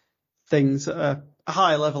things at a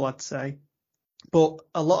higher level, I'd say. But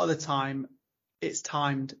a lot of the time it's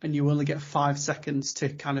timed, and you only get 5 seconds to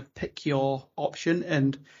kind of pick your option,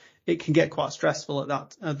 and it can get quite stressful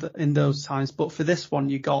in those times. But for this one,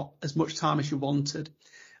 you got as much time as you wanted.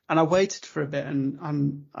 And I waited for a bit,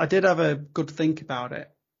 and I did have a good think about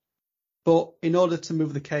it. But in order to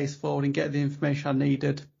move the case forward and get the information I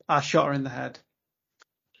needed, I shot her in the head.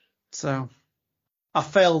 So I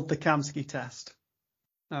failed the Kamsky test.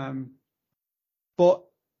 But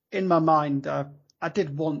in my mind, I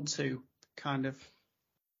did want to kind of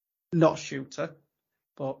not shoot her.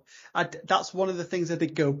 But that's one of the things I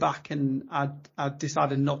did go back, and I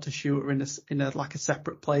decided not to shoot her in a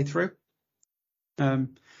separate playthrough.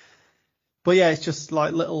 But yeah, it's just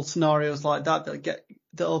like little scenarios like that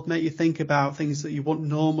that'll make you think about things that you wouldn't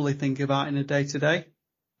normally think about in a day to day.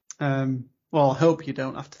 Well, I hope you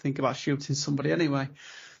don't have to think about shooting somebody anyway.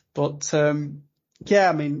 But yeah,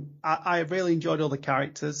 I mean, I really enjoyed all the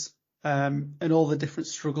characters and all the different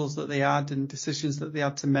struggles that they had and decisions that they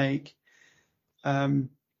had to make. But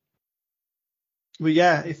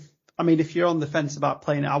yeah, if you're on the fence about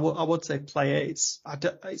playing it, I would say play it.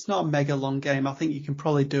 It's not a mega long game. I think you can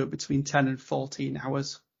probably do it between 10 and 14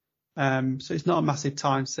 hours. So it's not a massive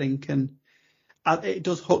time sink, and it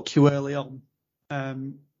does hook you early on.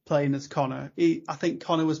 Playing as Connor, I think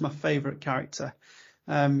Connor was my favourite character,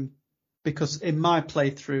 because in my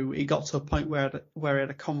playthrough he got to a point where he had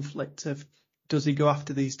a conflict of, does he go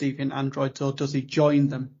after these deviant androids or does he join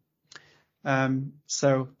them?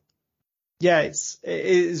 So yeah, it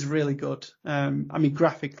is really good. I mean,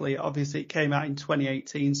 graphically, obviously it came out in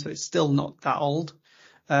 2018, so it's still not that old,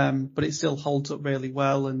 but it still holds up really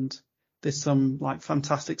well. And there's some like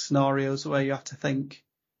fantastic scenarios where you have to think,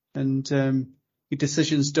 and your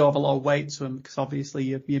decisions do have a lot of weight to them, because obviously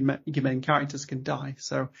your main characters can die.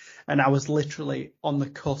 So, and I was literally on the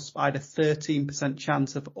cusp. I had a 13%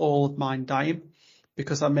 chance of all of mine dying,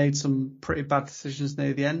 because I made some pretty bad decisions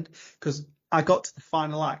near the end, because I got to the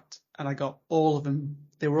final act and I got all of them.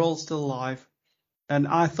 They were all still alive, and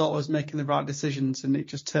I thought I was making the right decisions, and it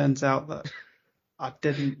just turns out that I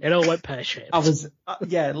didn't. It all went pear-shaped. I was,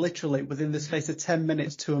 yeah, literally within the space of 10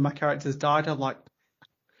 minutes, 2 of my characters died. I'm like,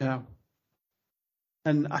 no.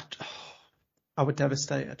 And I was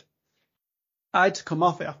devastated. I had to come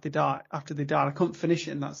off it after they died. I couldn't finish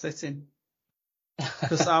it in that sitting,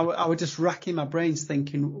 because I was just racking my brains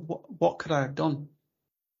thinking, what could I have done?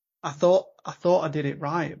 I thought I did it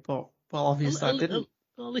right, but well, obviously I didn't.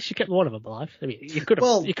 Well, at least you kept one of them alive. I mean, you could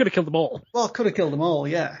have killed them all. Well, I could have killed them all,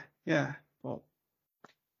 yeah. But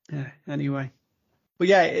yeah, anyway. But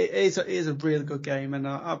yeah, it is a really good game, and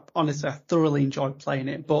I honestly thoroughly enjoyed playing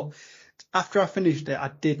it. But after I finished it, I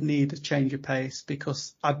did need a change of pace,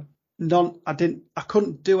 because I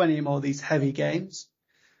couldn't do any more of these heavy games,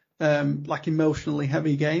 like emotionally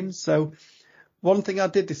heavy games. So one thing I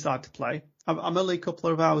did decide to play, I'm only a couple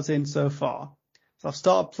of hours in so far, so I've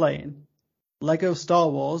started playing Lego Star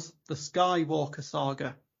Wars: The Skywalker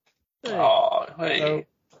Saga. Hey. Oh, hey. So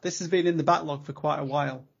this has been in the backlog for quite a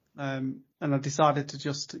while, and I decided to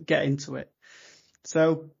just get into it.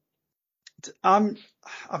 So I've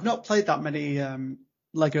not played that many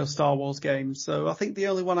Lego Star Wars games, so I think the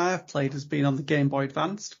only one I have played has been on the Game Boy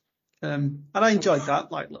Advanced, and I enjoyed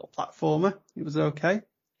that, like little platformer. It was okay.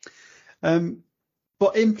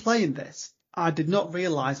 But in playing this, I did not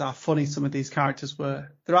realise how funny some of these characters were.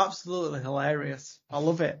 They're absolutely hilarious. I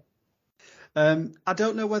love it. I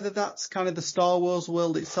don't know whether that's kind of the Star Wars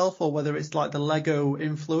world itself, or whether it's like the Lego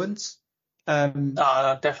influence.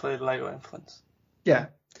 No, definitely the Lego influence. Yeah,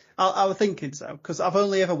 I was thinking so, because I've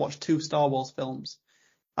only ever watched 2 Star Wars films.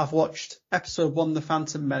 I've watched Episode 1, The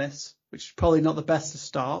Phantom Menace, which is probably not the best of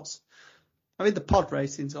starts. I mean, the pod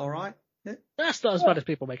racing's all right. That's not as bad as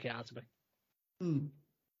people make it out to be.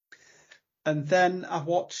 And then I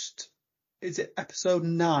watched, is it episode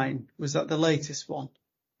 9? Was that the latest one?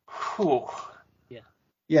 Whew.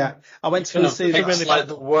 Yeah. I went to see that. It's like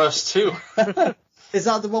the worst too. Is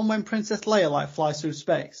that the one when Princess Leia like flies through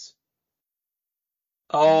space?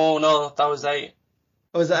 Oh no, that was 8.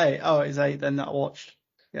 Oh, was it 8? Oh, it was 8 then that I watched.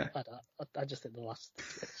 Yeah. I just think the last.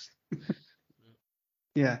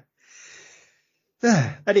 Yeah.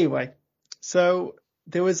 Anyway, so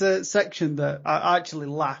there was a section that I actually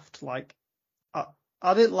laughed. Like,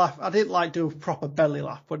 I didn't laugh. I didn't like do a proper belly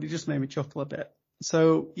laugh, but it just made me chuckle a bit.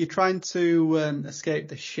 So you're trying to escape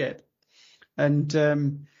the ship, and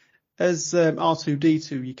as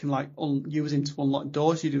R2D2, you can like use him to unlock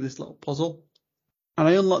doors. You do this little puzzle, and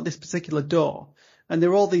I unlocked this particular door, and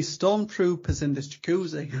there were all these stormtroopers in this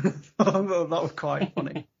jacuzzi. That was quite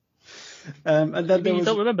funny. And then You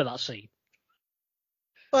don't remember that scene?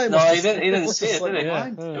 Well, No, he didn't see it, did he? Yeah.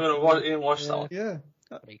 He didn't watch that one. Yeah.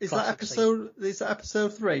 Is classic that episode? Is that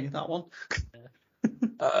episode 3? That one?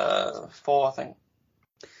 4, I think.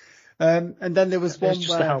 And then there was one Just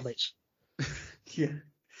where the helmets. yeah,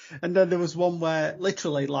 and then there was one where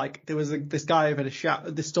literally like there was this guy having a shower,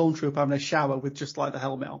 this stormtrooper having a shower with just like the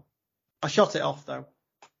helmet on. I shot it off though,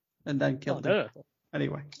 and then killed him. No.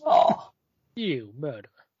 Anyway, You murderer.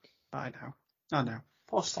 I know.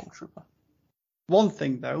 Poor Stormtrooper. One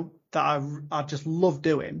thing though that I just love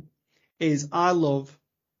doing is I love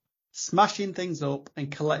smashing things up and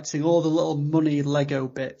collecting all the little money Lego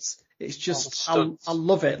bits. It's just I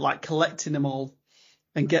love it, like collecting them all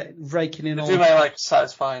and raking in all. Do make like a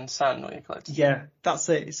satisfying sound when you collect them. Yeah, that's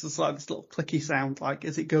it. It's just like this little clicky sound, like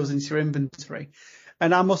as it goes into your inventory.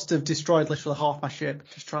 And I must have destroyed literally half my ship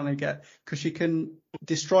just trying to get, because you can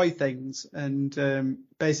destroy things and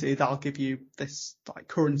basically that'll give you this like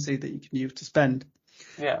currency that you can use to spend.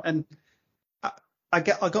 Yeah. And I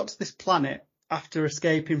got to this planet after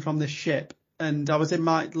escaping from this ship, and I was in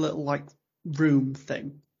my little like room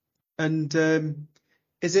thing. And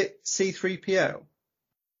is it C-3PO?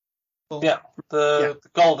 Yeah, the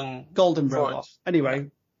golden robot. Anyway,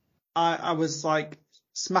 I was like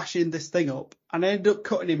smashing this thing up, and I ended up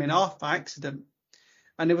cutting him in half by accident.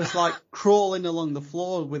 And it was like crawling along the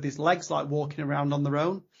floor with his legs like walking around on their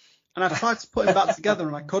own. And I tried to put him back together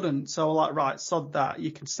and I couldn't. So I was like, right, sod that,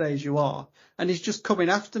 you can stay as you are. And he's just coming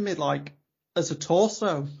after me like as a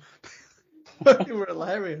torso. They were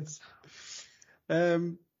hilarious.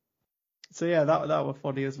 So yeah, that was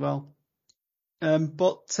funny as well.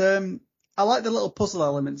 But I like the little puzzle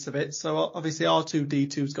elements of it. So obviously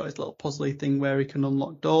R2D2's got his little puzzly thing where he can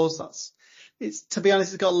unlock doors. It's to be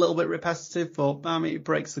honest, it's got a little bit repetitive, but I mean it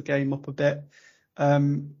breaks the game up a bit.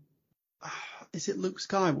 Is it Luke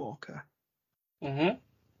Skywalker? Mm-hmm.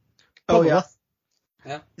 Oh yeah.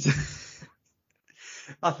 Yeah.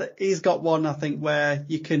 I think he's got one. I think where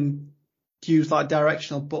you can use like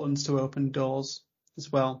directional buttons to open doors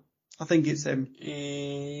as well. I think it's him.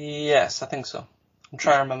 Yes, I think so. I'm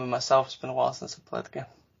trying to remember myself. It's been a while since I played the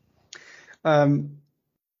game.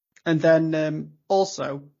 And then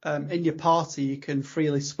also in your party, you can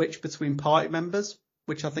freely switch between party members,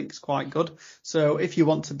 which I think is quite good. So if you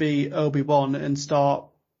want to be Obi-Wan and start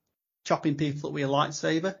chopping people up with your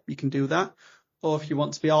lightsaber, you can do that. Or if you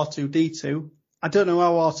want to be R2D2, I don't know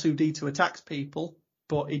how R2D2 attacks people,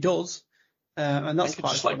 but he does. And that's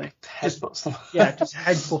quite just, funny. Like, headbutts them. Yeah, just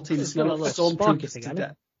headbutting stormtroopers to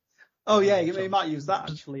death. Oh yeah, you might use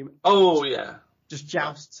that actually. Oh yeah. Just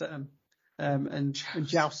jousts at them and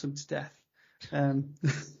jousts them to death.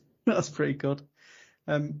 That's pretty good.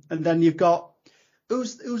 And then you've got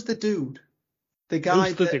who's the dude? The guy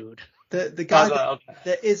who's the dude? The guy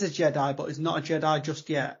that is a Jedi but is not a Jedi just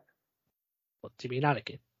yet. What do you mean,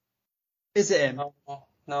 Anakin? Is it him?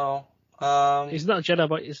 No. He's not a Jedi,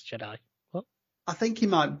 but he's a Jedi. What? I think he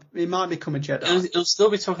might become a Jedi. It'll still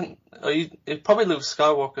be talking. It's probably Luke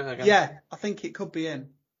Skywalker again. Yeah, I think it could be him.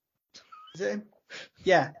 Is it him?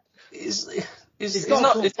 Yeah. He's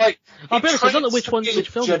not. It's like. I'll be honest. I don't know which film you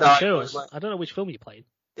chose. I don't know which film you played.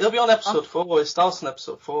 It'll be on episode 4. It starts on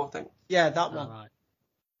episode 4, I think. Yeah, that one. Right.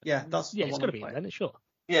 Yeah, that's. Yeah, it's got to be him then, sure.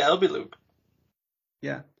 Yeah, it'll be Luke.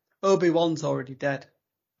 Yeah, Obi-Wan's already dead.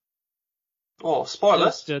 Oh,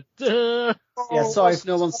 spoilers. Yeah, sorry if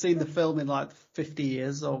no one's seen the film in like 50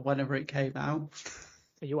 years or whenever it came out.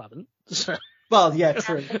 You haven't. Well, yeah,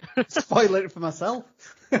 true. Spoiler it for myself.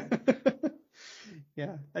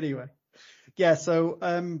 Yeah, anyway. Yeah, so,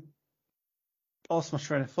 also my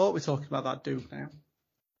train of thought, we're talking about that dude now.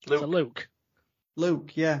 Luke.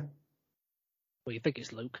 Luke, yeah. Well, you think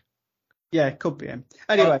it's Luke? Yeah, it could be him.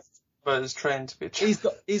 Anyway. but is trained to be.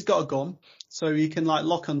 He's got a gun, so you can like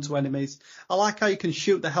lock onto enemies. I like how you can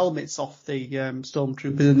shoot the helmets off the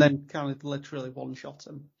stormtroopers and then kind of literally one shot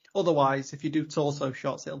them. Otherwise, if you do torso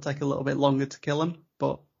shots, it'll take a little bit longer to kill them.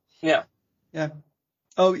 But yeah.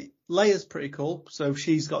 Oh, Leia's pretty cool. So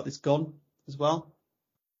she's got this gun as well.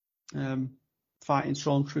 Fighting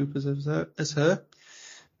stormtroopers as her.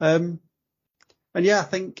 And yeah, I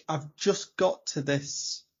think I've just got to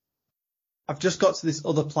this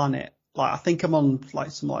other planet. Like I think I'm on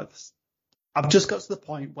like some like this. I've just got to the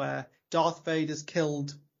point where Darth Vader's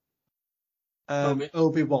killed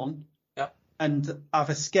Obi-Wan. Yeah. And I've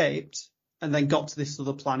escaped and then got to this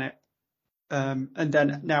other planet. And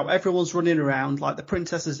then now everyone's running around, like the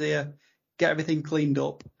princess is here, get everything cleaned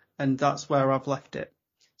up, and that's where I've left it.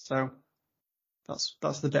 So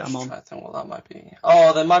that's the bit I'm on. I think what that might be.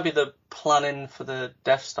 Oh, there might be the planning for the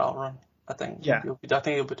Death Star run. I think. Yeah. I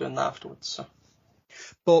think you'll be doing that afterwards. So.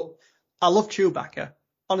 But I love Chewbacca.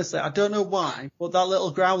 Honestly, I don't know why, but that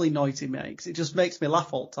little growly noise he makes, it just makes me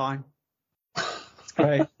laugh all the time. It's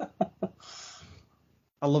great.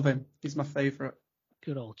 I love him. He's my favourite.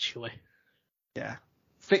 Good old Chewie. Yeah.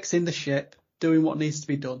 Fixing the ship, doing what needs to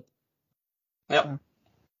be done. Yep.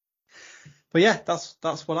 But yeah,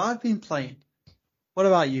 that's what I've been playing. What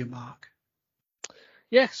about you, Mark?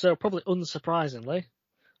 Yeah, so probably unsurprisingly,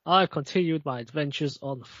 I've continued my adventures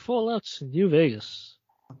on Fallout New Vegas.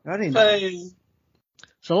 Very nice. Hey.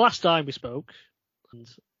 So last time we spoke, and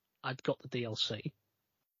I'd got the DLC.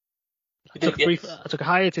 I took a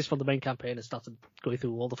hiatus from the main campaign and started going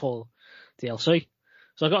through all the full DLC.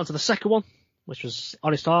 So I got into the second one, which was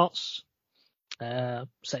Honest Hearts,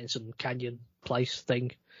 set in some canyon place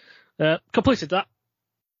thing. Completed that.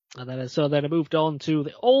 And then I moved on to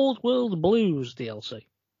the Old World Blues DLC.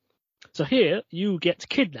 So here you get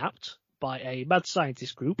kidnapped by a mad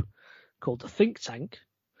scientist group called the Think Tank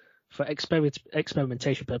for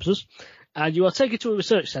experimentation purposes, and you are taken to a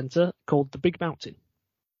research centre called the Big Mountain.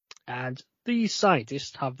 And these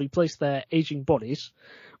scientists have replaced their aging bodies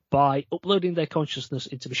by uploading their consciousness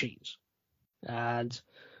into machines. And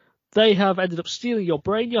they have ended up stealing your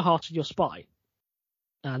brain, your heart, and your spine,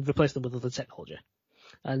 and replaced them with other technology.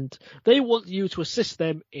 And they want you to assist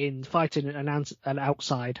them in fighting an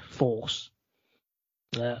outside force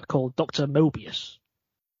called Dr. Mobius,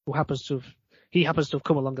 who happens to have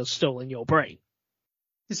come along and stolen your brain.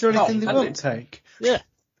 Is there anything they won't take? Yeah.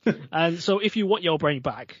 And so if you want your brain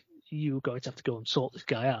back, you're going to have to go and sort this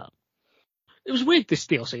guy out. It was weird, this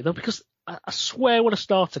DLC, though, because I swear when I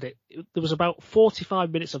started it, there was about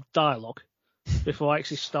 45 minutes of dialogue before I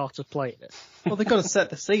actually started playing it. Well, they've got to set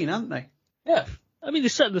the scene, haven't they? Yeah. I mean, they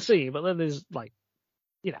set the scene, but then there's, like,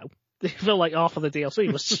 you know, they felt like half of the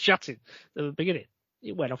DLC was chatting at the beginning.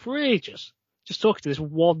 It went on for ages. Just talking to this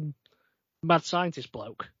one mad scientist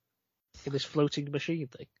bloke in this floating machine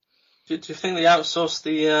thing. Do you think they outsourced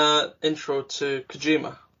the intro to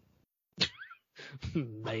Kojima?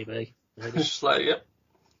 Maybe. It's just like, yep.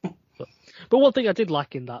 But one thing I did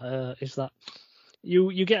like in that is that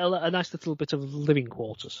you get a nice little bit of living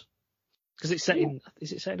quarters. Because it's set in,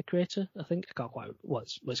 is it set in a crater? I think I can't quite. Well,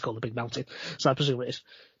 it's called the Big Mountain, so I presume it is.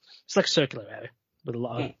 It's like a circular area with a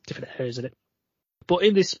lot of different areas in it. But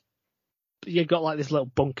in this, you've got like this little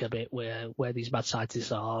bunker bit where these mad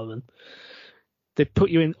scientists are, and they put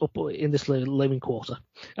you up in this living quarter.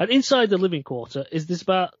 And inside the living quarter is this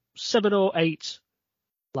about 7 or 8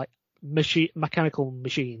 like mechanical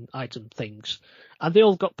machine item things, and they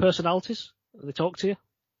all got personalities. They talk to you.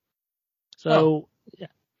 So yeah.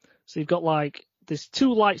 So you've got like, there's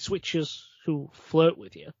 2 light switchers who flirt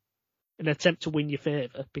with you in an attempt to win your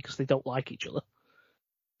favour because they don't like each other.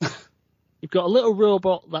 You've got a little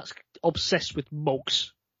robot that's obsessed with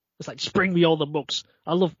mugs. It's like, just bring me all the mugs.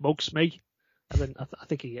 I love mugs, me. And then I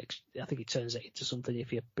think he turns it into something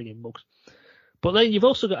if you bring him mugs. But then you've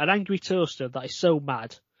also got an angry toaster that is so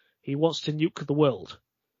mad he wants to nuke the world,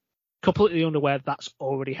 completely unaware that's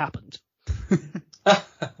already happened.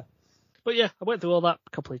 But yeah, I went through all that,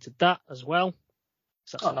 completed that as well.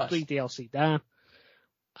 So that's nice. 3 DLC down.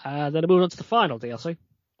 And then I moved on to the final DLC,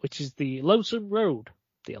 which is the Lonesome Road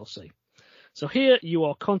DLC. So here you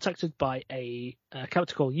are contacted by a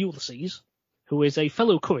character called Ulysses, who is a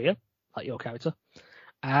fellow courier, like your character,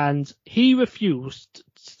 and he refused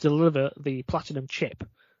to deliver the platinum chip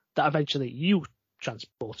that eventually you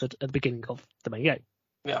transported at the beginning of the main game.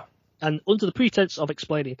 Yeah. And under the pretense of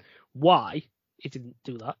explaining why he didn't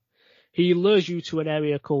do that, he lures you to an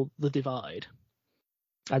area called the Divide.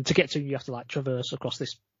 And to get to, you have to like traverse across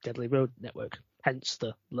this deadly road network, hence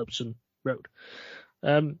the Lonesome Road.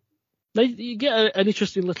 You get an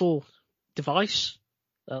interesting little device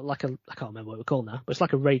I can't remember what we're called now, but it's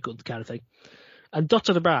like a ray gun kind of thing. And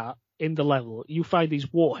dotted about in the level, you find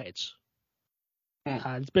these warheads.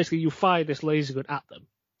 And basically you fire this laser gun at them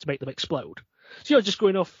to make them explode. So you're just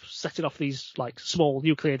going off, setting off these like small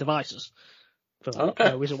nuclear devices for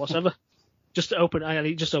no reason whatsoever. Just to open, and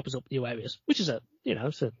it just opens up new areas, which is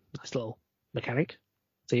it's a nice little mechanic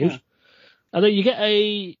to use. And then you get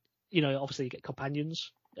obviously you get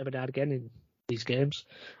companions every now and again in these games.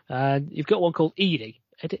 And you've got one called Edie.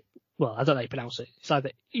 Well, I don't know how you pronounce it. It's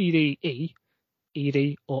either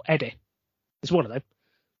Edie, or Eddie. It's one of them.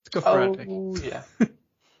 Let's go for Eddie. Oh, yeah.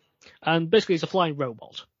 And basically it's a flying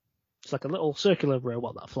robot. It's like a little circular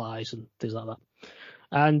robot that flies and things like that.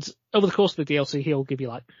 And over the course of the DLC, he'll give you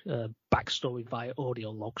like backstory via audio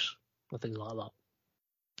logs or things like that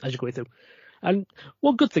as you go through. And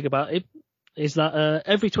one good thing about it is that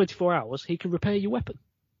every 24 hours he can repair your weapon.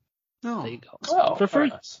 Oh. There you go. Oh, for free.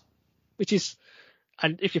 nice. Which is,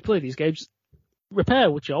 and if you play these games, repair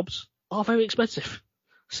jobs are very expensive.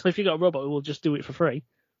 So if you've got a robot who will just do it for free,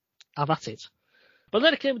 have at it. But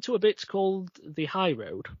then it came to a bit called the High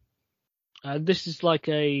Road. And this is like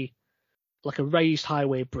a raised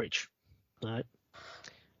highway bridge, right?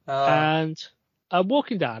 And I'm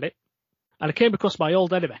walking down it, and I came across my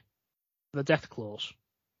old enemy, the Deathclaws.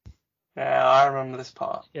 Yeah, I remember this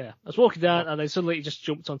part. Yeah, I was walking down, and then suddenly he just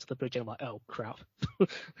jumped onto the bridge, and I'm like, oh crap!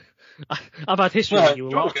 I've had history with you a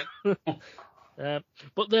lot.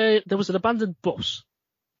 But there was an abandoned bus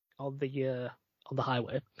on the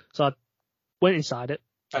highway, so I went inside it,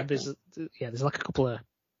 and there's like a couple of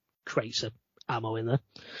crates of ammo in there.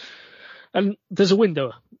 And there's a window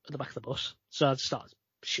at the back of the bus, so I started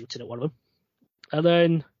shooting at one of them. And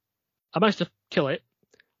then I managed to kill it,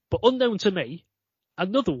 but unknown to me,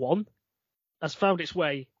 another one has found its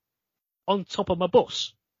way on top of my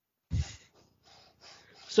bus.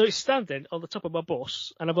 So it's standing on the top of my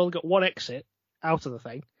bus, and I've only got one exit out of the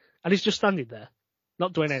thing, and it's just standing there,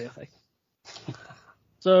 not doing anything.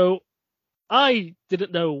 So I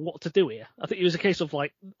didn't know what to do here. I think it was a case of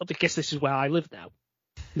like, I guess this is where I live now.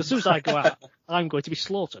 As soon as I go out, I'm going to be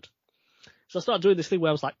slaughtered. So I started doing this thing where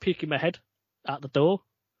I was like peeking my head out the door,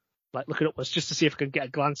 like looking upwards just to see if I could get a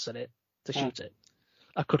glance at it to shoot it.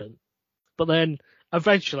 I couldn't. But then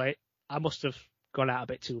eventually I must have gone out a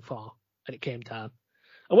bit too far and it came down.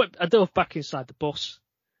 I dove back inside the bus.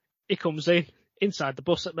 He comes inside the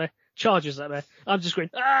bus at me, charges at me. I'm just going,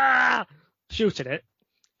 shooting it.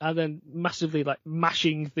 And then massively like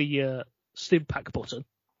mashing the stim pack button.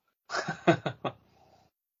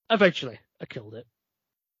 Eventually, I killed it.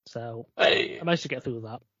 So I managed to get through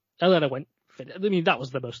that. And then I went, I mean, that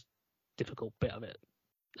was the most difficult bit of it.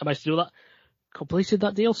 I managed to do that. Completed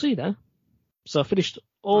that DLC now. So I finished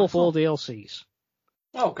all 4 DLCs.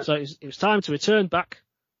 Oh, good. So it was time to return back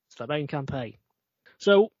to the main campaign.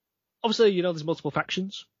 So, obviously, there's multiple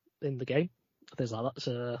factions in the game. Things like that.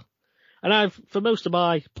 So, and for most of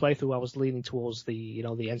my playthrough, I was leaning towards the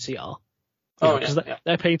NCR. Because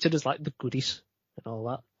they're painted as like the goodies and all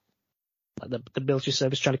that. Like the military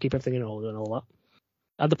service trying to keep everything in order and all that.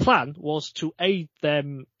 And the plan was to aid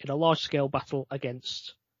them in a large-scale battle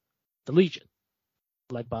against the Legion,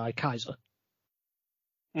 led by Kaiser.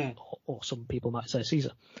 Or some people might say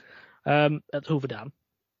Caesar, at Hoover Dam.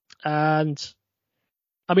 And,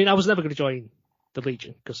 I mean, I was never going to join the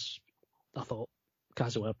Legion because I thought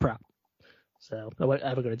Kaiser were a prat. So I wasn't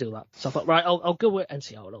ever going to do that. So I thought, right, I'll go with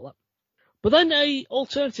NCR and all that. But then a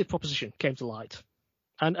alternative proposition came to light,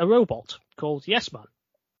 and a robot called Yes Man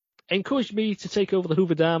encouraged me to take over the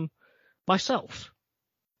Hoover Dam myself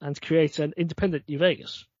and create an independent New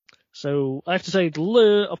Vegas. So I have to say the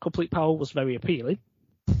lure of complete power was very appealing.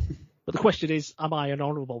 But the question is, am I an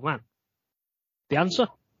honourable man? The answer?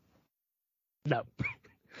 No.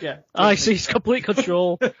 Yeah. I seized complete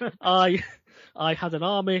control. I had an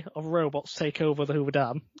army of robots take over the Hoover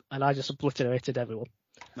Dam, and I just obliterated everyone.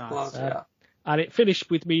 Nice. And it finished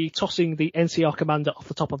with me tossing the NCR commander off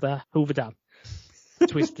the top of the Hoover Dam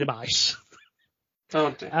to his demise.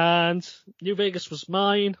 Oh, dear. And New Vegas was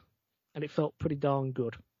mine, and it felt pretty darn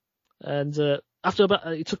good. And after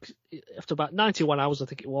about 91 hours, I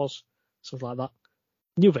think it was, something like that,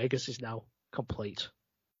 New Vegas is now complete.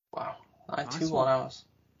 Wow, 91 hours.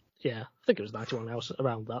 Yeah, I think it was 91 hours,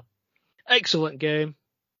 around that. Excellent game.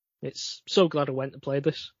 It's so glad I went and played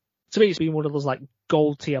this. To me, it's been one of those like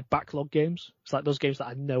gold tier backlog games. It's like those games that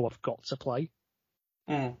I know I've got to play.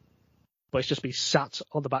 But it's just been sat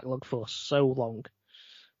on the backlog for so long.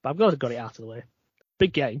 But I'm glad I got it out of the way.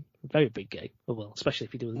 Big game, very big game. Well, especially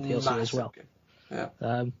if you do the DLC as well. Game.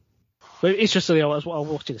 Yeah. But it's just, I was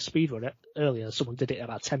watching a speedrun it earlier. Someone did it in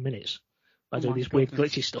about 10 minutes by doing these weird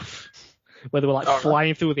glitchy stuff. where they were like Oh,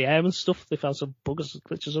 flying through the air and stuff. They found some buggers,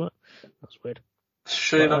 glitches on it. That's weird.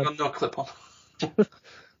 Sure, you're not got no clip on.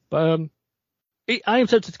 But I am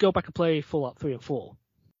tempted to go back and play Fallout 3 and 4.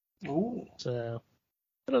 Ooh. So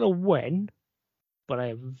I don't know when, but I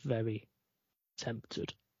am very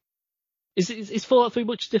tempted. Is Fallout 3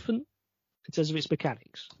 much different in terms of its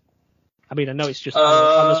mechanics? I mean, I know it's just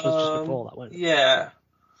Honest was just before that, wasn't it? Yeah.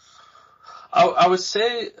 I would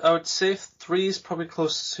say 3 is probably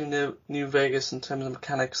closer to New Vegas in terms of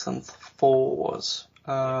mechanics than 4 was.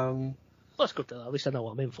 Well, that's good though. At least I know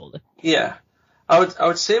what I'm in for then. Yeah. I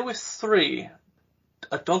would say with 3,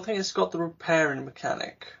 I don't think it's got the repairing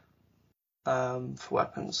mechanic for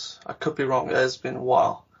weapons. I could be wrong. It has been a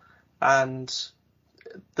while, and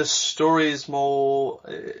the story is more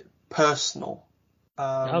personal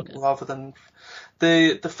rather than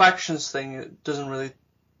the factions thing.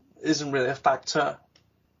 Isn't really a factor.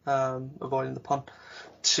 Avoiding the pun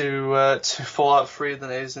to Fallout 3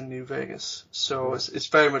 than it is in New Vegas. So it's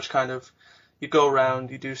very much kind of you go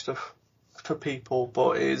around, you do stuff for people,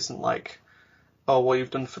 but it isn't like, oh, what you've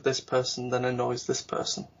done for this person then annoys this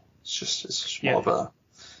person. It's just more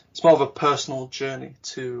of a personal journey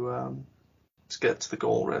to get to the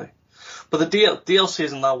goal, really. But the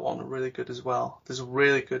DLCs in that one are really good as well. There's a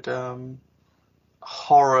really good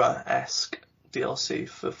horror-esque DLC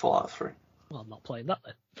for Fallout 3. Well, I'm not playing that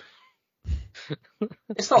then.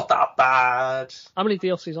 It's not that bad. How many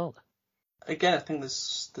DLCs are there? Again, I think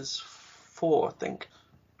there's 4, I think.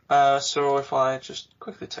 So if I just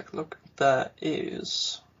quickly take a look,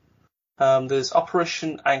 there's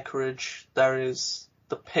Operation Anchorage, there is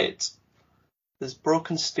The Pit, there's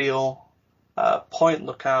Broken Steel, Point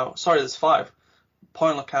Lookout. Sorry, there's 5.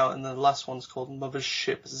 Point Lookout, and the last one's called Mother's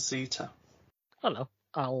Ship Zeta. I don't know.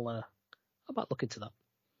 I might look into that.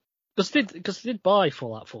 Because I did buy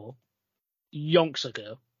Fallout 4 yonks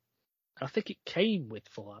ago. I think it came with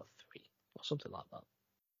Fallout 3 or something like that.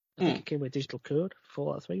 I think it came with digital code for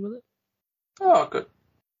Fallout 3 with it. Oh, good.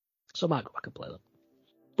 So I might go back and play them.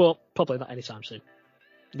 But probably not anytime soon.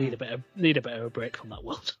 Need a bit of a break from that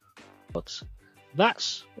world. But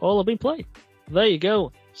that's all I've been playing. There you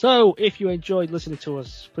go. So if you enjoyed listening to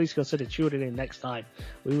us, please consider tuning in next time.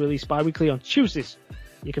 We release bi-weekly on Tuesdays.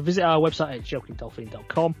 You can visit our website at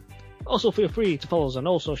jokingdolphin.com. Also, feel free to follow us on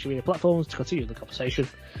all social media platforms to continue the conversation.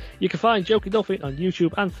 You can find Joking Dolphin on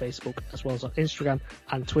YouTube and Facebook, as well as on Instagram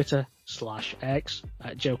and Twitter/X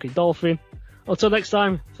at Joking Dolphin. Until next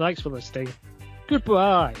time, thanks for listening.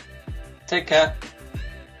 Goodbye. Take care.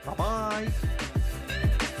 Bye-bye.